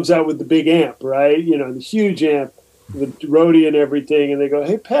comes out with the big amp, right? The huge amp, the roadie and everything, and they go,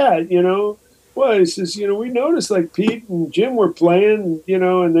 "Hey, Pat, what?" He says, "We noticed like Pete and Jim were playing,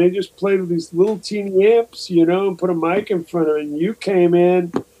 and they just played with these little teeny amps, and put a mic in front of it, and you came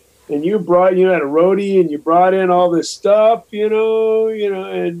in, and you had a roadie, and you brought in all this stuff,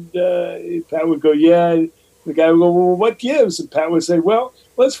 and Pat would go, "Yeah." The guy would go, "Well, what gives?" And Pat would say, "Well,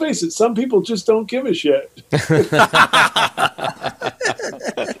 let's face it, some people just don't give a shit." Do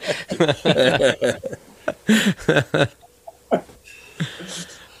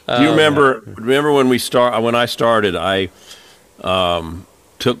you remember when I started, I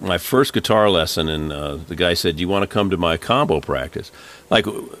took my first guitar lesson, and the guy said, "Do you want to come to my combo practice?" Like,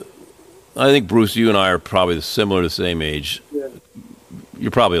 I think, Bruce, you and I are probably similar to the same age. Yeah. You're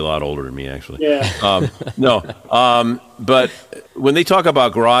probably a lot older than me, actually. Yeah. But when they talk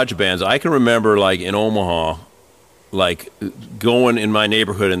about garage bands, I can remember, like, in Omaha, like, going in my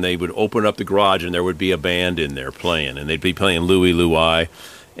neighborhood, and they would open up the garage, and there would be a band in there playing, and they'd be playing Louie Louie,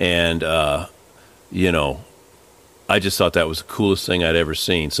 and, I just thought that was the coolest thing I'd ever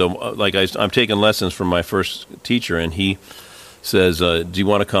seen. So, like, I'm taking lessons from my first teacher, and he says, "Do you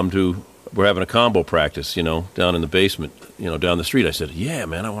want to come to... We're having a combo practice, down in the basement, down the street." I said, "Yeah,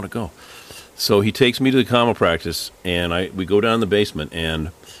 man, I want to go." So he takes me to the combo practice, and we go down in the basement,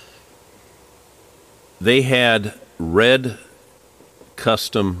 and they had red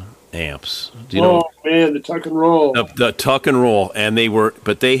custom amps. Do you know? Oh man, the tuck and roll. The tuck and roll, and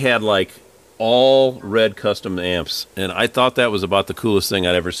they had like all red custom amps, and I thought that was about the coolest thing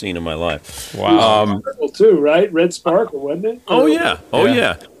I'd ever seen in my life. Wow. Too, right? Red Sparkle, wasn't it? Oh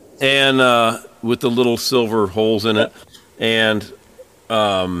yeah, and with the little silver holes in it, and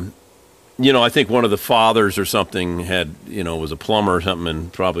I think one of the fathers or something had, was a plumber or something,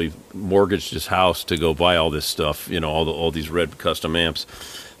 and probably mortgaged his house to go buy all this stuff, all these red custom amps.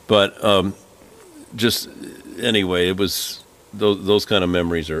 But just anyway, it was those kind of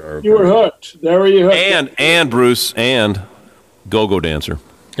memories are. You were hooked. There were you hooked. And Bruce and go-go dancer.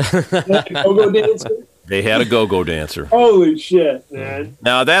 Go-go dancer. They had a go-go dancer. Holy shit, man!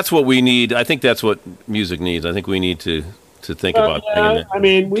 Now that's what we need. I think that's what music needs. I think we need to think about. Yeah, I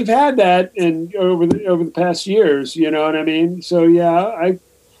mean, we've had that over the past years. You know what I mean? So yeah,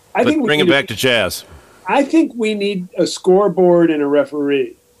 I think bring it back to jazz. I think we need a scoreboard and a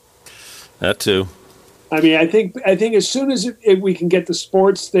referee. That too. I mean, I think as soon as we can get the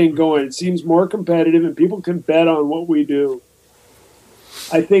sports thing going, it seems more competitive, and people can bet on what we do.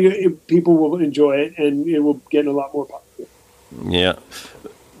 I think people will enjoy it, and it will get a lot more popular. Yeah,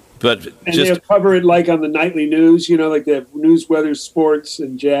 but and they'll cover it like on the nightly news. Like they have news, weather, sports,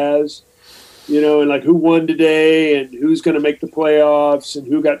 and jazz. And like who won today, and who's going to make the playoffs, and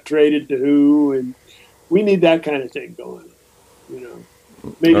who got traded to who, and we need that kind of thing going.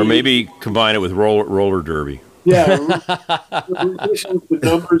 Maybe combine it with roller derby. Yeah, the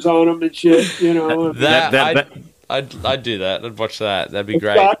numbers on them and shit. I'd do that. I'd watch that. That'd be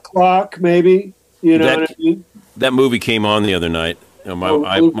great. Shot clock, maybe. What I mean? That movie came on the other night. My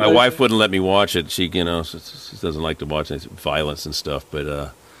wife wouldn't let me watch it. She, she doesn't like to watch violence and stuff. But do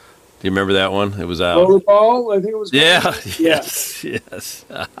you remember that one? It was out. Rollerball, I think it was. Yeah. Yes.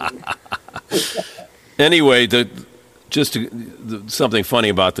 Anyway, something funny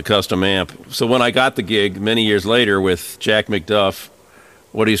about the custom amp. So when I got the gig many years later with Jack McDuff,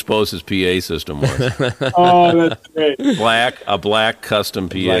 what do you suppose his PA system was? Oh, that's great. A black custom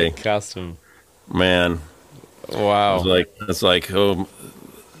PA. Black custom. Man. Wow. It's like, who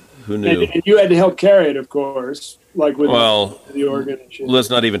knew? And you had to help carry it, of course, like with the organ and shit. Let's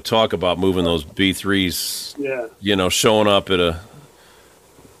not even talk about moving those B3s. Yeah. Showing up at a.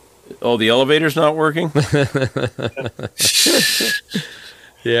 Oh, the elevator's not working?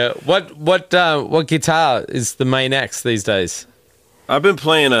 Yeah. What guitar is the main axe these days? I've been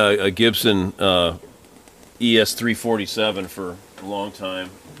playing a Gibson ES 347 for a long time.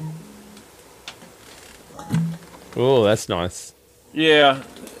 Oh, that's nice. Yeah,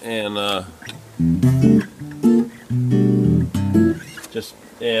 and I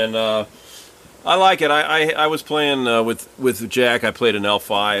like it. I was playing with Jack. I played an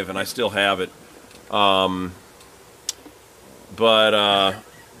L5, and I still have it. But I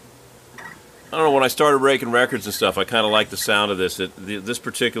don't know. When I started breaking records and stuff, I kind of like the sound of this. This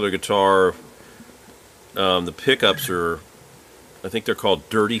particular guitar, the pickups are, I think they're called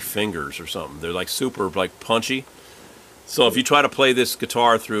Dirty Fingers or something. They're like super punchy. So if you try to play this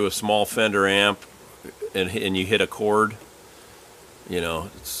guitar through a small Fender amp, and you hit a chord,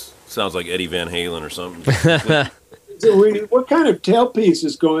 it sounds like Eddie Van Halen or something. So what kind of tailpiece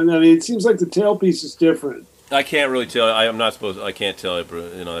is going? I mean, it seems like the tailpiece is different. I can't really tell. I can't tell it,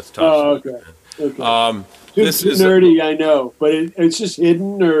 but that's tough. Oh, okay. This is nerdy, I know, but it's just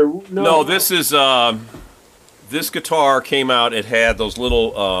hidden or no? No, this is this guitar came out. It had those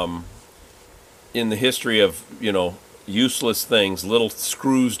little in the history of useless things, little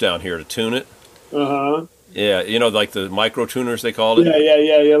screws down here to tune it. Yeah, like the micro tuners they called it.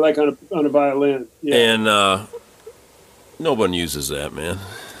 Yeah, like on a violin. Yeah. And no one uses that, man.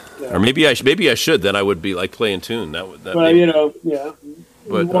 Yeah. Or maybe I should. Then I would be like playing tune. That well, yeah.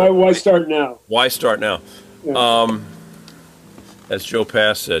 But why start now? Why start now? Yeah. As Joe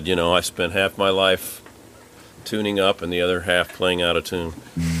Pass said, I spent half my life tuning up and the other half playing out of tune.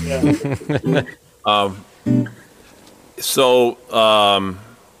 Yeah. So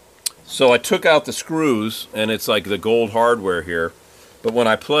I took out the screws, and it's like the gold hardware here. But when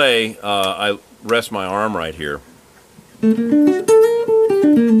I play, I rest my arm right here.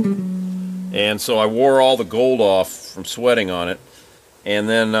 And so I wore all the gold off from sweating on it. And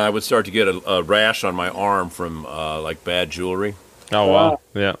then I would start to get a rash on my arm from like bad jewelry. Oh, wow.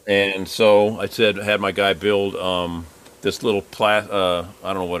 Yeah. And so I had my guy build this little I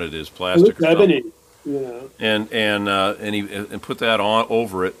don't know what it is, plastic or something. And he put that on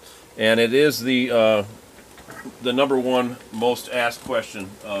over it. And it is the number one most asked question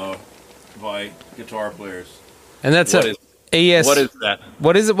by guitar players. And that's ES. What is that?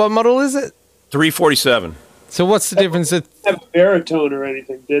 What is it? What model is it? 347. So what's the difference? It didn't have baritone or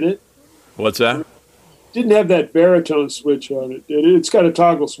anything, did it? What's that? Didn't have that baritone switch on it, did it? It's got a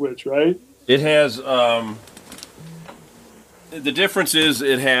toggle switch, right? It has. The difference is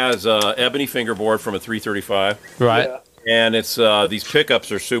it has ebony fingerboard from a 335. Right. Yeah. And it's these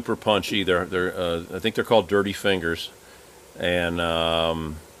pickups are super punchy. They're I think they're called Dirty Fingers, and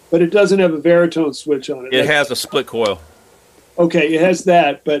But it doesn't have a baritone switch on it. it has a split coil. Okay, it has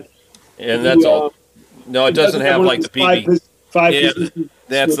that, but And that's all. No, it doesn't have one like of the these BB. five Yeah, position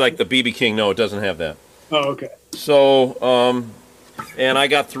that's switch. like the BB King. No, it doesn't have that. Oh, okay. So, and I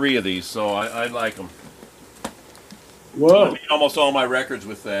got 3 of these, so I like them. I Whoa. made almost all my records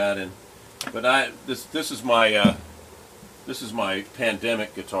with that, but this is my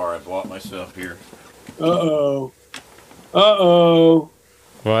pandemic guitar I bought myself here. Uh-oh. Uh-oh.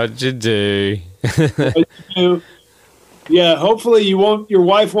 What'd you do? Yeah, hopefully your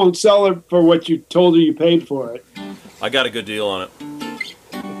wife won't sell it for what you told her you paid for it. I got a good deal on it.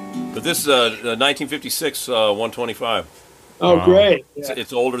 But this is a 1956 125. Oh, Wow. great. It's, Yeah.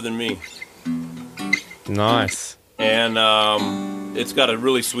 it's older than me, Nice. and it's got a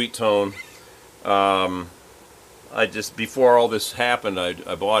really sweet tone. I just before all this happened, I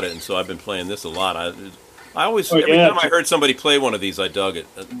bought it, and so I've been playing this a lot. I always every time I heard somebody play one of these, I dug it.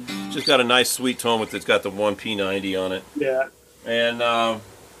 It's just got a nice sweet tone with it's got the 1P90 on it, Yeah. and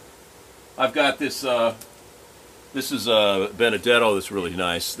I've got this. This is a Benedetto that's really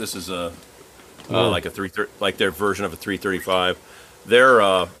nice. This is a like a like their version of a 335.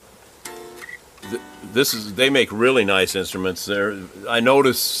 They're they make really nice instruments. I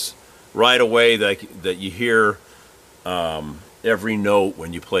notice right away that you hear every note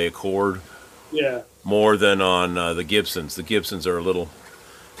when you play a chord Yeah. more than on the Gibsons. The Gibsons are a little,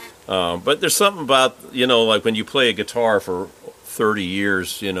 but there's something about like when you play a guitar for 30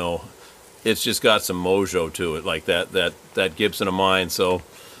 years, it's just got some mojo to it, like that Gibson of mine. So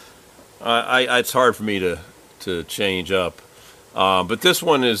it's hard for me to change up. But this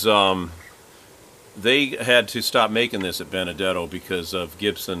one is they had to stop making this at Benedetto because of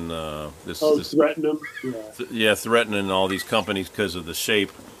Gibson. Threaten them. Yeah. Threatening all these companies because of the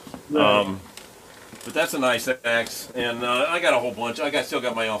shape. Right. But that's a nice axe, and I got a whole bunch. Still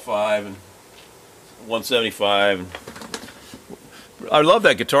got my L5 and 175. And I love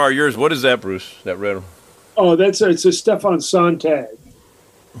that guitar of yours. What is that, Bruce? That red one? Oh, it's a Stefan Sontag.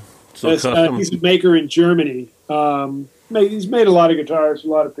 So custom. He's a maker in Germany. He's made a lot of guitars for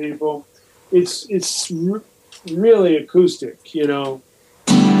a lot of people. It's really acoustic,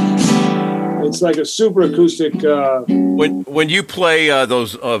 It's like a super acoustic. When you play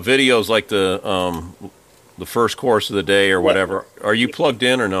those videos like the first course of the day or whatever, are you plugged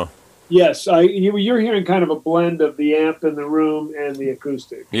in or no? Yes, you're hearing kind of a blend of the amp in the room and the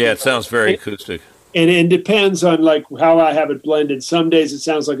acoustic. Yeah, it sounds very acoustic. And it depends on like how I have it blended. Some days it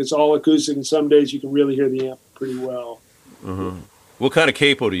sounds like it's all acoustic, and some days you can really hear the amp pretty well. Mm-hmm. What kind of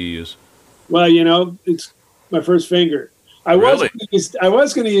capo do you use? Well, it's my first finger. I was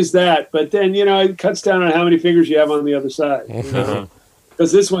going to use that, but then it cuts down on how many fingers you have on the other side.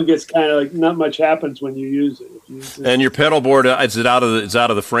 Because this one gets kind of like not much happens when you use it. And your pedal board is it out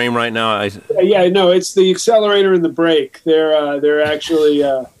of the frame right now? No, it's the accelerator and the brake. They're actually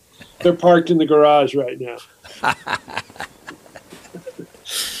they're parked in the garage right now.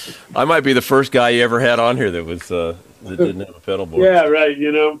 I might be the first guy you ever had on here that was that didn't have a pedal board. Yeah, right.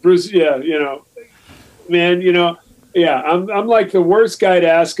 Bruce. Yeah, man. I'm like the worst guy to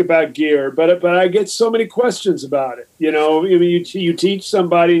ask about gear, but I get so many questions about it. You teach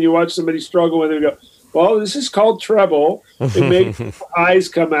somebody and you watch somebody struggle with it and go, well, this is called treble. It makes the highs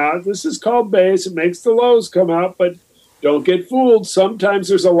come out. This is called bass. It makes the lows come out, but don't get fooled. Sometimes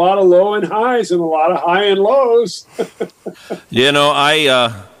there's a lot of low and highs and a lot of high and lows.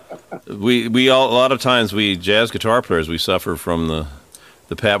 We all a lot of times we jazz guitar players we suffer from the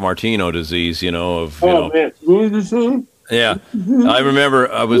Pat Martino disease. Man, what is this? Yeah, I remember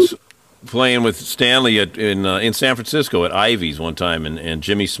I was playing with Stanley in San Francisco at Ivy's one time, and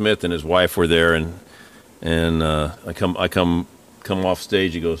Jimmy Smith and his wife were there, and I come off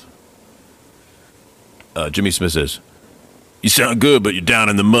stage. He goes, Jimmy Smith says, "You sound good, but you're down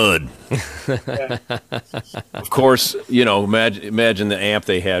in the mud." Of course, imagine the amp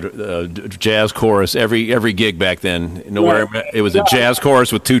they had, jazz chorus, every gig back then. Nowhere it was a jazz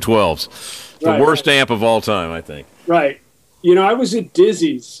chorus with 212s. The worst amp of all time, I think. Right. I was at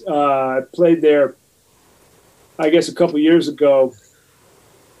Dizzy's. I played there, I guess, a couple years ago.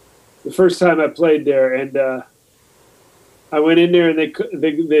 The first time I played there, and I went in there, and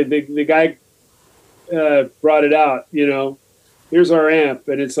the guy brought it out. Here's our amp,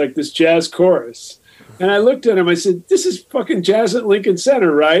 and it's like this jazz chorus. And I looked at him. I said, "This is fucking jazz at Lincoln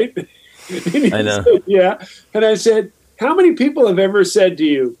Center, right?" And he I know. said, yeah. And I said, "How many people have ever said to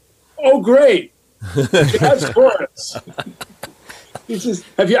you, "Oh, great, jazz chorus." He says,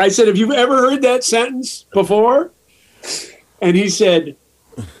 I said, "Have you ever heard that sentence before?" And he said,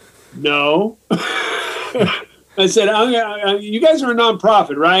 "No." I said, "You guys are a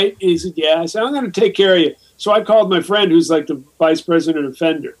nonprofit, right?" He said, "Yeah." I said, "I'm going to take care of you." So I called my friend who's like the vice president of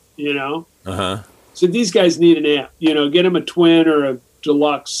Fender, Said, "These guys need an amp, get them a twin or a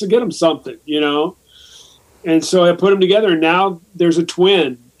deluxe. So get them something, And so I put them together, and now there's a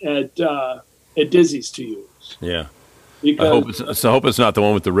twin at Dizzy's to use. Yeah. Because, I hope it's not the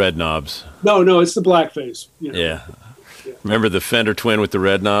one with the red knobs. No, it's the blackface. Yeah. Remember the Fender twin with the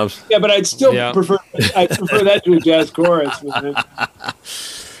red knobs? Yeah, but I'd still prefer that to a jazz chorus. Man.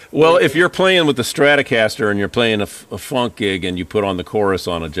 Well, if you're playing with the Stratocaster and you're playing a funk gig and you put on the chorus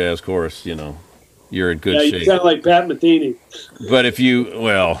on a jazz chorus, you're in good shape. You sound like Pat Metheny. But if you,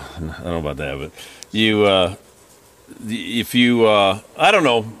 I don't know about that, but I don't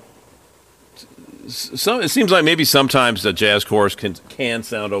know. It seems like maybe sometimes the jazz chorus can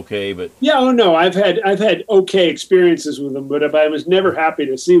sound okay, but I've had okay experiences with them, but I was never happy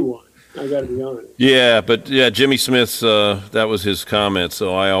to see one. I got to be honest. Yeah, but Jimmy Smith's that was his comment.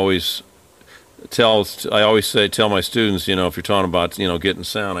 So I always tell my students, if you're talking about getting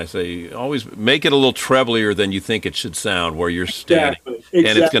sound, I say always make it a little treblier than you think it should sound where you're standing, exactly.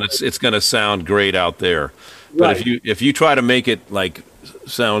 And it's gonna sound great out there. Right. But if you try to make it like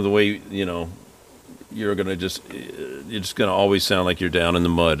sound the way you're just gonna always sound like you're down in the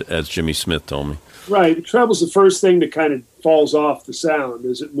mud, as Jimmy Smith told me. Right, the treble's the first thing that kind of falls off the sound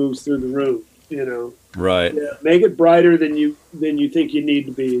as it moves through the room. Right. Yeah, make it brighter than you think you need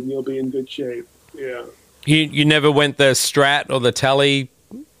to be, and you'll be in good shape. Yeah. You never went the Strat or the Tele?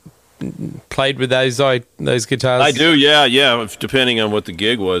 Played with those guitars? I do. Yeah. Depending on what the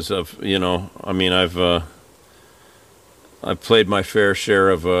gig was, I've played my fair share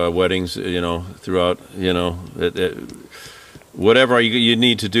of weddings, throughout, whatever you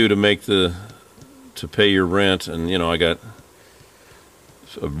need to do to pay your rent. And,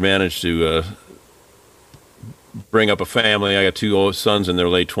 I've managed to bring up a family. I got two old sons in their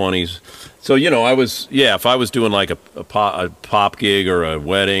late 20s. So, if I was doing like a pop gig or a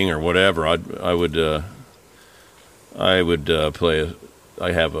wedding or whatever, I would play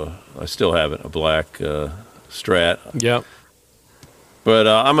I still have it, a black Strat. Yeah. But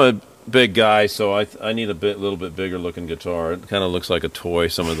I'm a big guy, so I need a little bit bigger looking guitar. It kind of looks like a toy.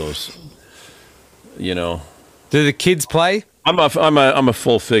 Some of those, Do the kids play? I'm a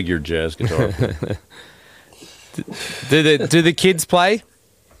full figured jazz guitar player. Do the kids play?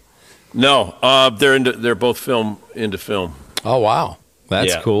 No, they're both into film. Oh wow,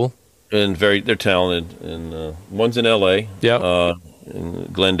 that's cool. And they're talented. And one's in L.A. Yeah. In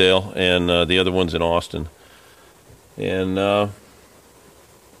Glendale, and the other one's in Austin. And so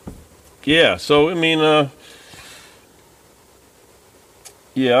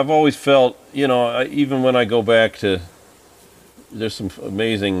I've always felt, even when I go back to, there's some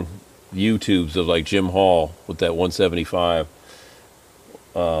amazing YouTubes of like Jim Hall with that 175.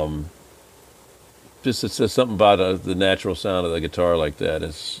 Just it says something about the natural sound of the guitar like that.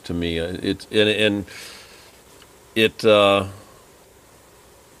 Is to me,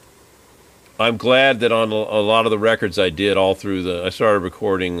 I'm glad that on a lot of the records I did all through I started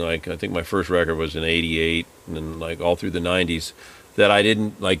recording, like, I think my first record was in 88, and then like all through the 90s, that I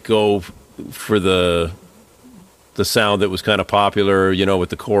didn't like go for the sound that was kind of popular, with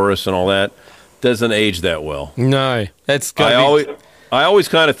the chorus and all that. Doesn't age that well. No, that's I always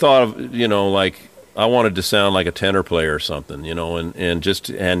kind of thought of, like I wanted to sound like a tenor player or something, and just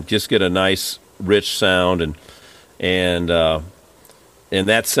get a nice rich sound and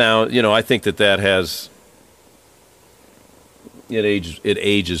that sound, I think that has it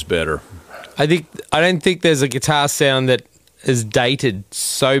ages better. I don't think there's a guitar sound that is dated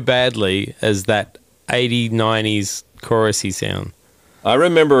so badly as that 80s, 90s chorusy sound. I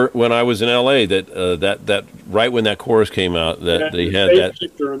remember when I was in L.A. that right when that chorus came out, that they had that.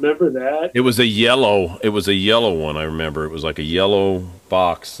 To remember that, it was a yellow one. I remember it was like a yellow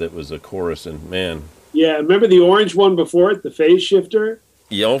box that was a chorus, and man. Yeah, remember the orange one before it, the phase shifter?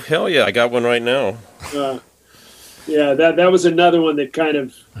 Oh, hell yeah, I got one right now. Yeah, that was another one that kind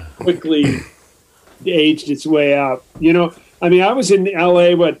of quickly aged its way out. I was in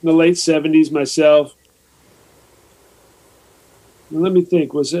L.A. in the late 70s myself. Let me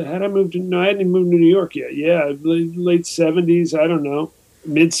think. Had I moved to? No, I hadn't moved to New York yet. Yeah, late 70s. I don't know,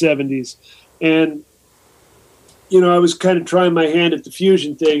 mid 70s, and I was kind of trying my hand at the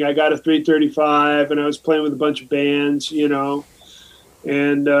fusion thing. I got a 335, and I was playing with a bunch of bands,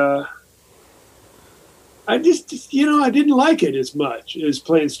 and I just I didn't like it as much as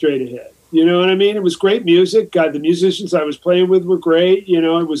playing straight ahead. You know what I mean? It was great music. God, the musicians I was playing with were great. You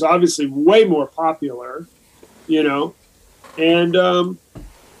know, it was obviously way more popular. You know, and I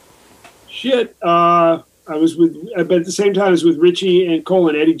was but at the same time I was with Richie and Cole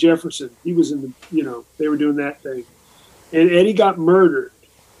and Eddie Jefferson. He was in the, they were doing that thing, and Eddie got murdered,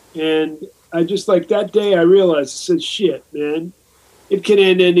 and I just that day I realized, I said, shit, man, it can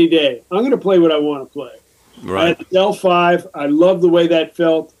end any day. I'm going to play what I want to play. Right. I had the Del 5. I loved the way that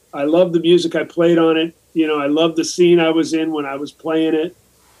felt. I loved the music I played on it. You know, I loved the scene I was in when I was playing it.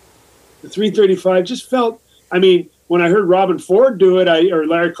 The 335 just felt, I mean, when I heard Robin Ford do it, or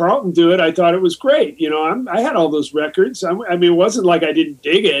Larry Carlton do it, I thought it was great. You know, I had all those records. I mean, it wasn't like I didn't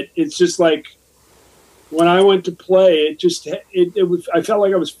dig it. It's just like when I went to play, it was, I felt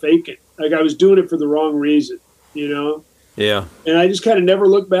like I was faking. Like I was doing it for the wrong reason, you know? Yeah. And I just kind of never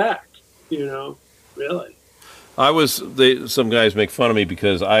looked back, you know, really. Some guys make fun of me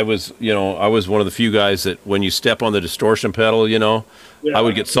because I was one of the few guys that when you step on the distortion pedal, I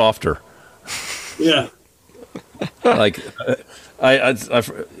would get softer. Yeah. Like,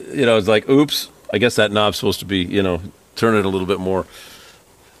 it's like, oops, I guess that knob's supposed to be, turn it a little bit more.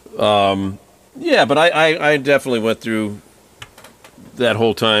 Yeah, but I definitely went through that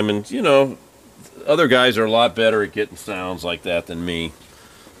whole time, and, other guys are a lot better at getting sounds like that than me.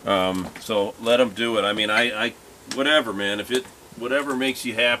 So let them do it. I mean, I whatever, man, whatever makes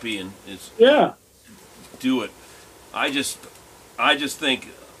you happy and do it. I just think,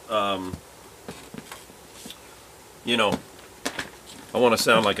 I want to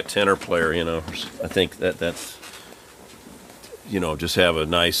sound like a tenor player, I think that's, just have a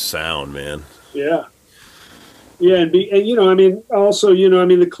nice sound, man. Yeah. Yeah, and I mean, also,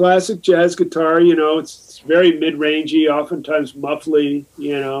 the classic jazz guitar, it's very mid-rangey, oftentimes muffly,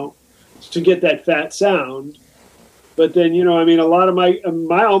 to get that fat sound. But then, a lot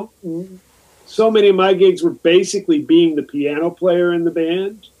of so many of my gigs were basically being the piano player in the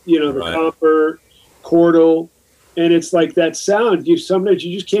band, the comper, chordal, and it's like that sound. Sometimes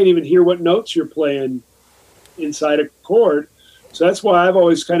you just can't even hear what notes you're playing inside a chord. So that's why I've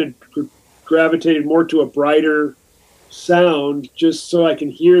always kind of gravitated more to a brighter sound, just so I can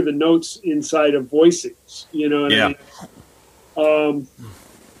hear the notes inside of voicings. You know what I mean?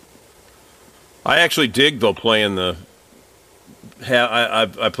 I actually dig though playing the.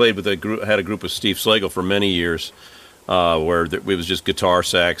 I played with had a group with Steve Slagle for many years, where it was just guitar,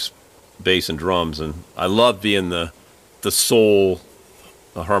 sax, bass, and drums, and I love being the soul,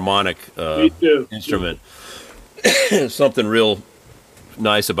 harmonic instrument. Something real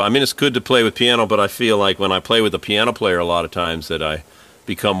nice about. I mean, it's good to play with piano, but I feel like when I play with a piano player, a lot of times that I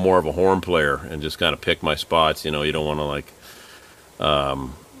become more of a horn player and just kind of pick my spots. You don't want to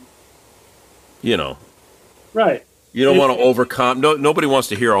right. You don't want to overcomp. Nobody wants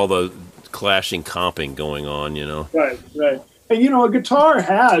to hear all the clashing comping going on. Right, right. And a guitar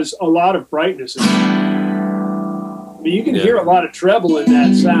has a lot of brightness in it. I mean, you can hear a lot of treble in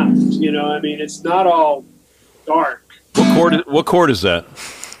that sound. I mean, it's not all dark. What chord is that?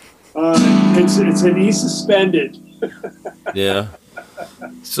 It's an E suspended. Yeah,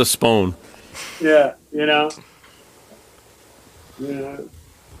 it's a spone. Yeah,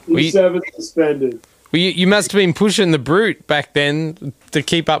 E7 suspended. Well, you must have been pushing the brute back then to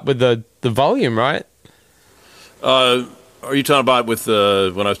keep up with the volume, right? Are you talking about with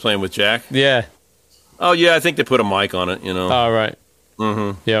when I was playing with Jack? Yeah. Oh yeah, I think they put a mic on it. Oh right.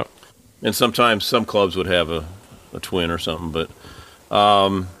 Mm-hmm. Yeah. And sometimes some clubs would have a twin or something, but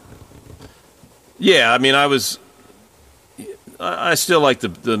yeah, I mean, I still like the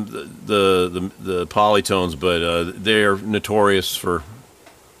polytones, but they're notorious for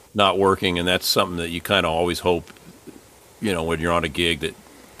not working, and that's something that you kind of always hope, when you're on a gig, that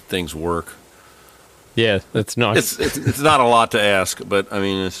things work. Yeah, that's nice. It's not a lot to ask, but I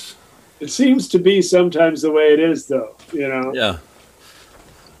mean, it seems to be sometimes the way it is, though. Yeah.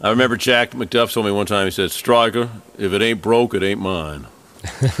 I remember Jack McDuff told me one time, he said, "Stryker, if it ain't broke, it ain't mine."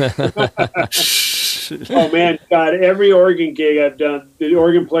 Oh, man, God, every organ gig I've done, the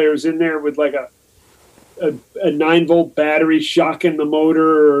organ player's in there with like a 9-volt battery shocking the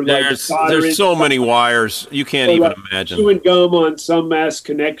motor. Or there's so many wires, you can't even imagine. Chewing gum on some mass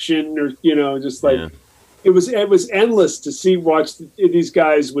connection, or, just like, it was endless to watch these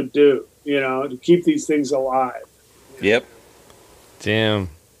guys would do, to keep these things alive. Yep. Damn.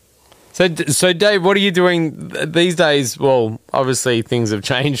 So Dave, what are you doing these days? Well, obviously things have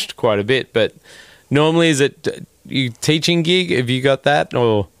changed quite a bit, but normally is it you teaching gig? Have you got that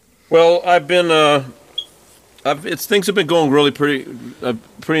or? Well, I've been things have been going really pretty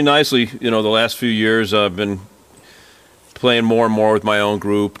nicely. The last few years I've been playing more and more with my own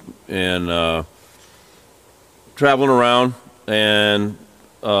group and traveling around. And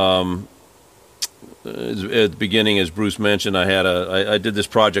at the beginning, as Bruce mentioned, I did this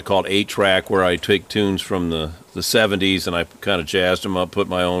project called 8-Track where I take tunes from the 70s and I kind of jazzed them up, put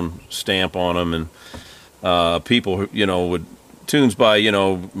my own stamp on them, and people, would tunes by,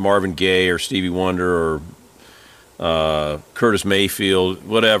 Marvin Gaye or Stevie Wonder or Curtis Mayfield,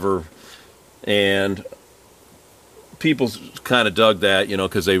 whatever, and people kind of dug that,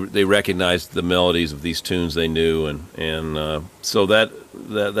 because they recognized the melodies of these tunes they knew, and so that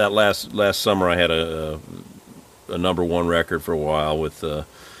last summer I had a number one record for a while with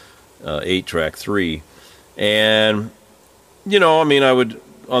 8-Track 3, and I would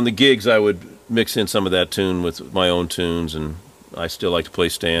on the gigs I would mix in some of that tune with my own tunes, and I still like to play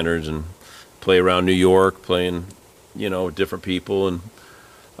standards and play around New York, playing different people, and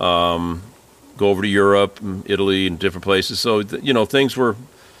go over to Europe and Italy and different places. So things were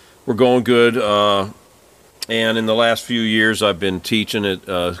going good. And in the last few years, I've been teaching at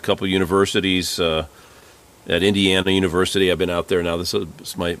a couple of universities. At Indiana University, I've been out there now. This is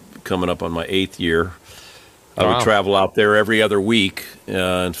coming up on my 8th year. I would travel out there every other week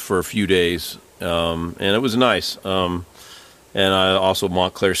for a few days, and it was nice. And I also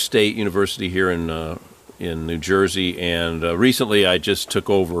Montclair State University here in New Jersey, and recently I just took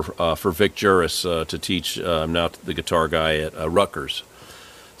over for Vic Juris to teach. I'm now the guitar guy at Rutgers.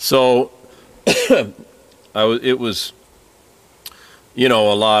 So it was, a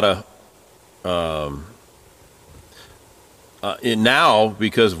lot of now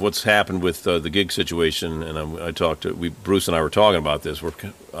because of what's happened with the gig situation, and Bruce and I were talking about this.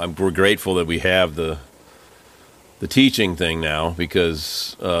 We're grateful that we have the teaching thing now,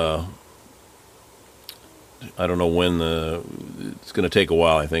 because I don't know when it's going to take a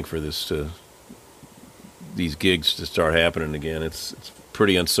while, I think, for these gigs to start happening again. It's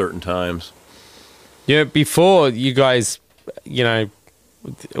pretty uncertain times. Yeah, before you guys, it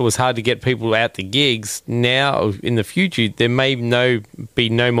was hard to get people out to gigs. Now, in the future, there may be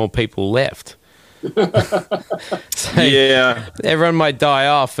no more people left. So yeah, everyone might die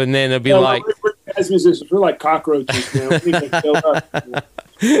off, and then it'll be like, as musicians, we're like cockroaches now. We get killed up.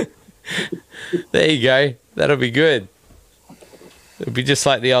 There you go. That'll be good. It'll be just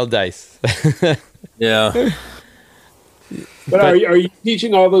like the old days. Yeah. But are you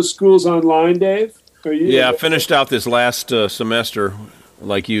teaching all those schools online, Dave? Yeah, I finished out this last semester,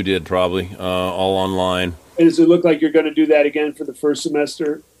 like you did, probably, all online. And does it look like you're going to do that again for the first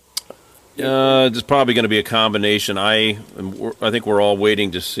semester? It's probably going to be a combination. I think we're all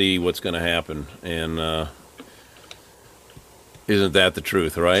waiting to see what's going to happen, and isn't that the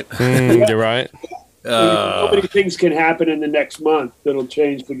truth, right? You're right. So many things can happen in the next month that'll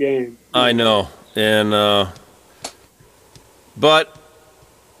change the game. I know, and but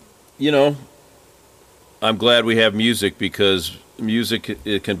I'm glad we have music, because music,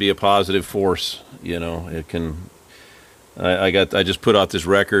 it can be a positive force. It can. I just put out this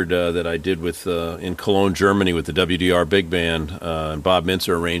record that I did with in Cologne, Germany, with the WDR Big Band, and Bob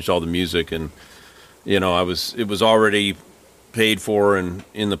Mintzer arranged all the music, and it was already paid for and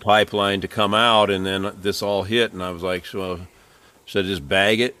in the pipeline to come out, and then this all hit, and I was like, so should I just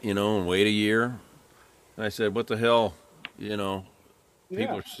bag it, and wait a year? And I said, what the hell, people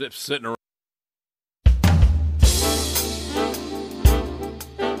are sitting around.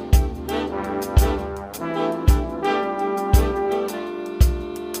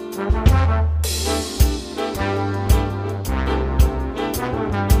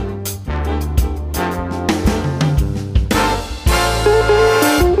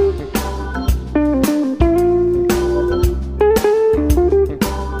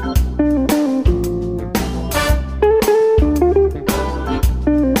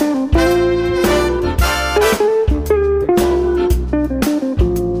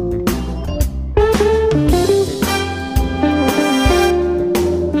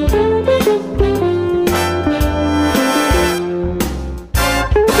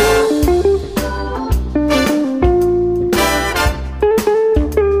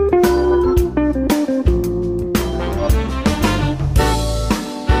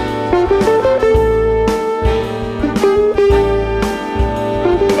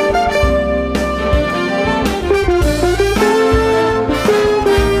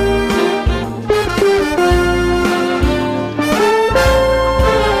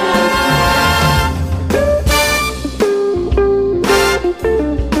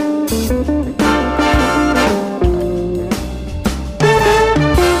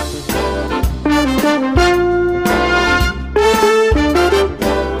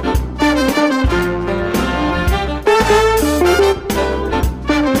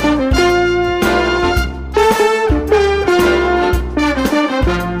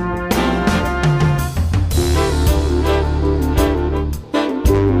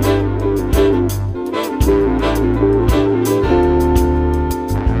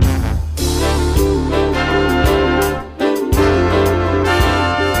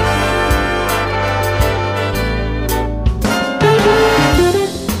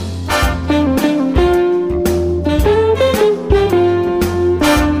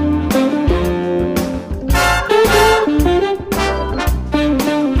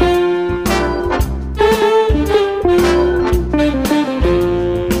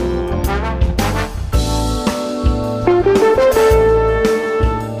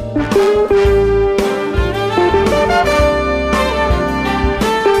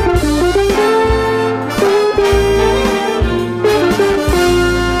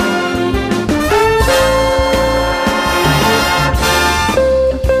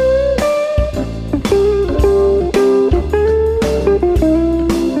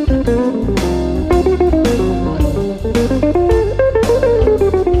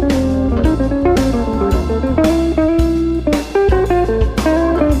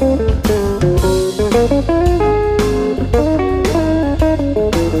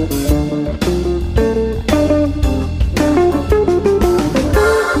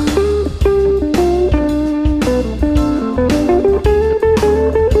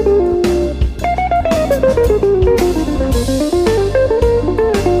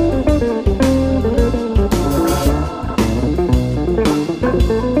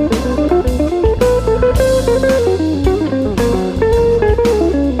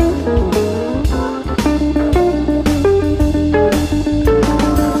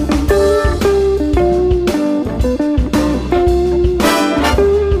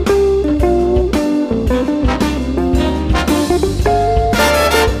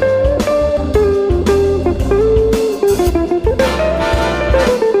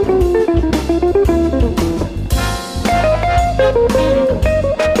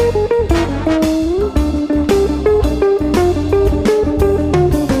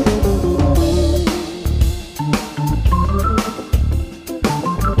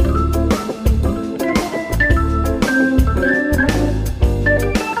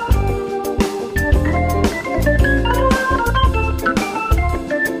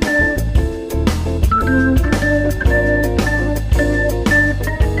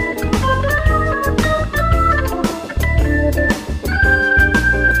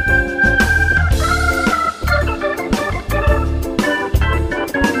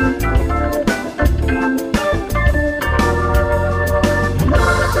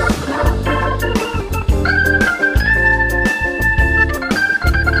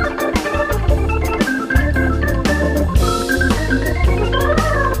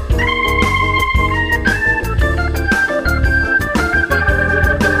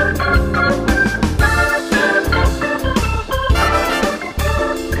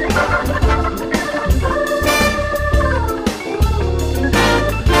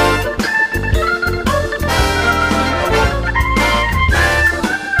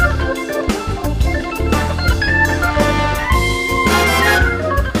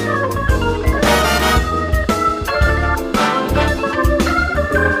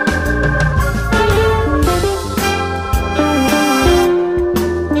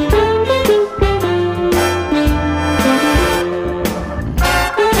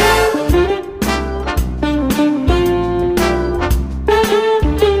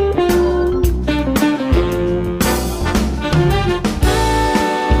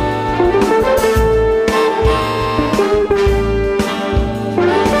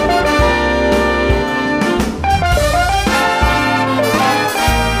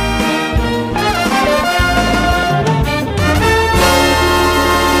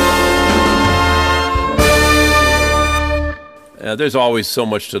 There's always so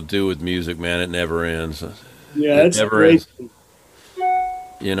much to do with music, man. It never ends. Yeah, it's great. Ends.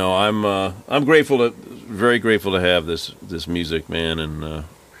 You know, I'm very grateful to have this music, man, and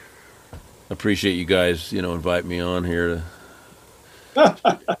appreciate you guys, invite me on here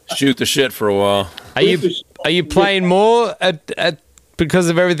to shoot the shit for a while. Are you playing more at because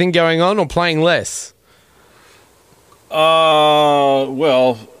of everything going on, or playing less?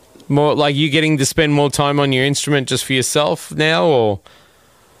 Well, more like you getting to spend more time on your instrument just for yourself now, or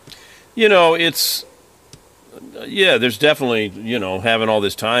it's. Yeah, there's definitely, having all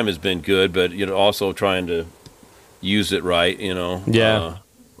this time has been good, but, also trying to use it right, Yeah.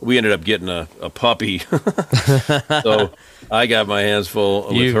 We ended up getting a puppy, so I got my hands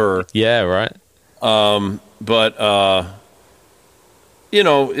full with her. Yeah, right. But,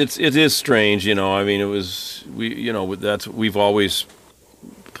 it is strange, I mean, we've always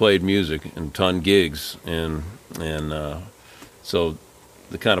played music and done gigs, and so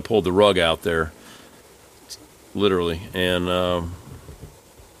they kind of pulled the rug out there. Literally, and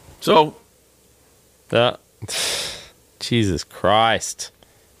so Jesus Christ.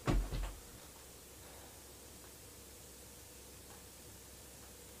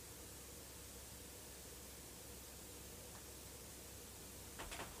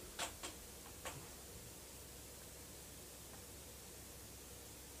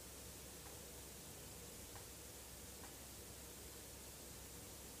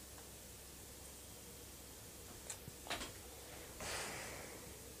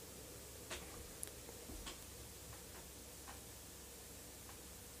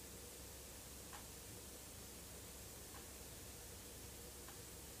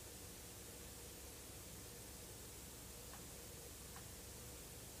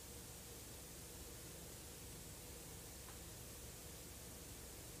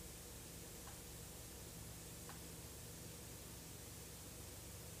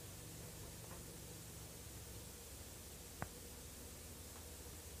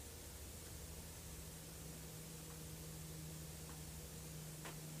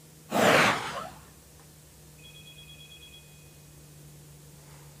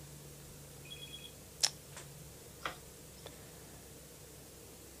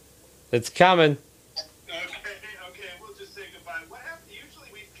 It's coming. Okay, we'll just say goodbye. What happened? Usually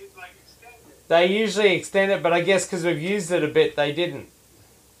we could extend it. They usually extend it, but I guess because we've used it a bit, they didn't.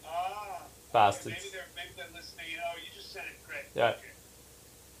 Bastards. Maybe they're listening. Oh, you just said it. Great. Yeah.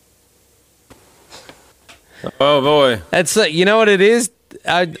 Okay. oh boy, That's you know what it is.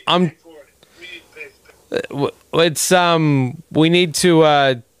 I'm. It's we need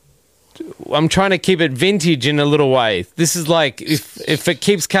to. I'm trying to keep it vintage in a little way. This is like if it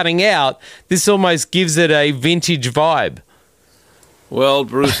keeps cutting out, this almost gives it a vintage vibe. well,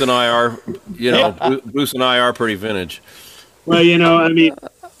 Bruce and I are, Bruce and I are pretty vintage. Well, I mean,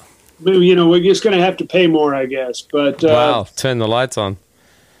 we're just going to have to pay more, I guess. But Wow, turn the lights on.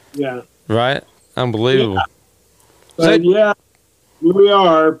 Yeah. Right? Unbelievable. Yeah. But here we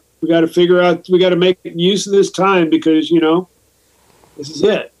are. We got to figure out. We got to make use of this time because this is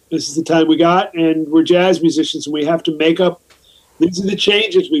it. This is the time we got, and we're jazz musicians, and we have to make up. These are the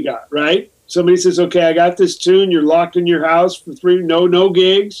changes we got, right? Somebody says, "Okay, I got this tune. You're locked in your house for no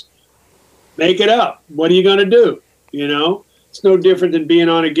gigs. Make it up. What are you going to do? It's no different than being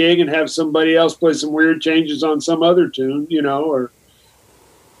on a gig and have somebody else play some weird changes on some other tune, or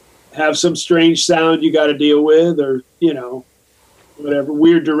have some strange sound you got to deal with, or whatever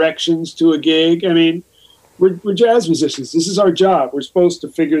weird directions to a gig. I mean." We're jazz musicians. This is our job. We're supposed to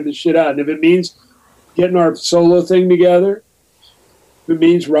figure this shit out. And if it means getting our solo thing together, if it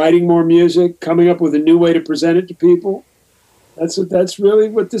means writing more music, coming up with a new way to present it to people, that's really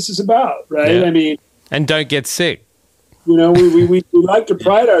what this is about, right? Yeah. I mean, and don't get sick. We like to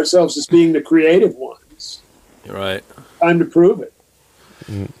pride ourselves as being the creative ones. You're right. Time to prove it.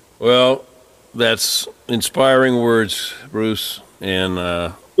 Well, that's inspiring words, Bruce,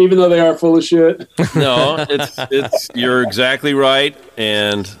 and. Even though they are full of shit. No, it's you're exactly right,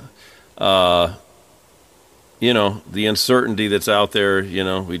 and the uncertainty that's out there,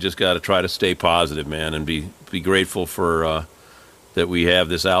 we just got to try to stay positive, man, and be grateful for that we have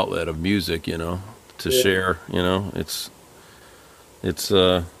this outlet of music, to share.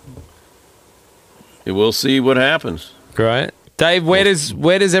 We'll see what happens. Right, Dave. Where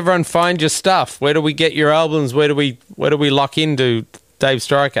does everyone find your stuff? Where do we get your albums? Where do we lock into Dave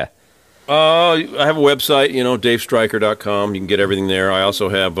Stryker? I have a website, davestryker.com. You can get everything there. I also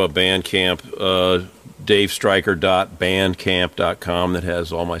have a Bandcamp, davestryker.bandcamp.com, that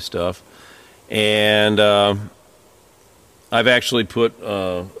has all my stuff. And I've actually put,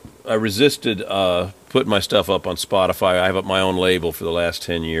 I resisted putting my stuff up on Spotify. I have my own label for the last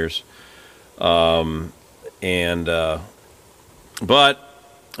 10 years. But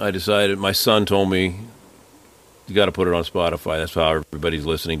I decided, my son told me, you got to put it on Spotify. That's how everybody's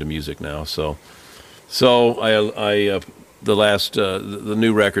listening to music now. So I the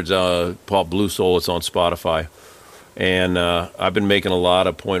new record's called Blue Soul. It's on Spotify. And I've been making a lot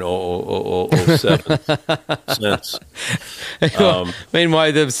of .00007 cents.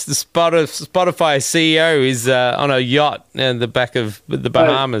 Meanwhile, the Spotify CEO is on a yacht in the back of the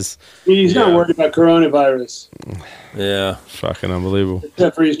Bahamas. He's not worried about coronavirus. Yeah. Fucking unbelievable.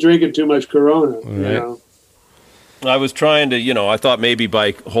 Except for he's drinking too much Corona, Right. you know. I was trying to, I thought maybe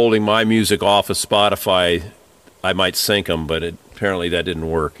by holding my music off of Spotify, I might sync them, but apparently that didn't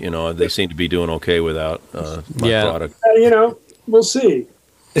work. They seem to be doing okay without my product. We'll see.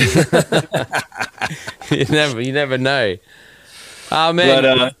 You never know. Oh man.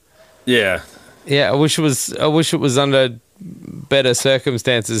 But yeah. I wish it was under better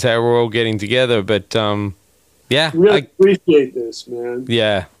circumstances how we're all getting together. But Really appreciate this, man.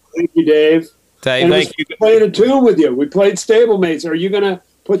 Yeah. Thank you, Dave. Thank you. Playing a tune with you. We played Stablemates. Are you gonna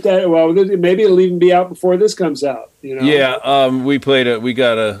put that? Well, maybe it'll even be out before this comes out. Yeah. We played it. We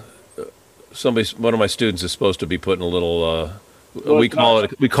got one of my students is supposed to be putting a little. We call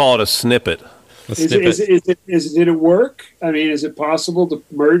it a snippet. Did it work? I mean, is it possible to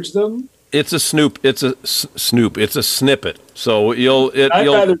merge them? It's a snoop. It's a snoop. It's a snippet. So I'd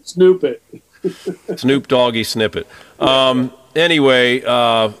rather snoop it. Snoop Doggy snippet. Anyway,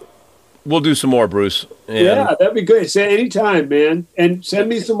 we'll do some more, Bruce. Yeah, that'd be good. Say anytime, man, and send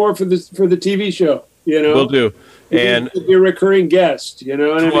me some more for the TV show. We'll do. And be a recurring guest. You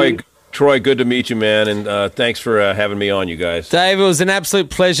know what I mean? Troy, good to meet you, man, and thanks for having me on, you guys. Dave, it was an absolute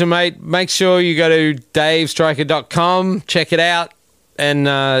pleasure, mate. Make sure you go to davestryker.com, check it out,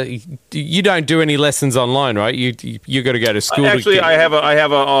 and you don't do any lessons online, right? You got to go to school. Actually, I have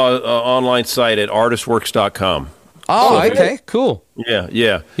a online site at artistworks.com. Oh, okay, cool.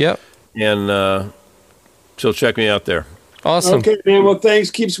 Yeah. Yep. And so check me out there. Awesome. Okay, man. Well, thanks.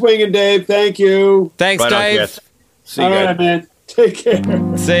 Keep swinging, Dave. Thank you. Thanks, Bye Dave. now, see you All guys. right, man. Take care.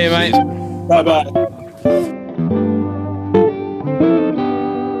 See you, mate. Bye-bye.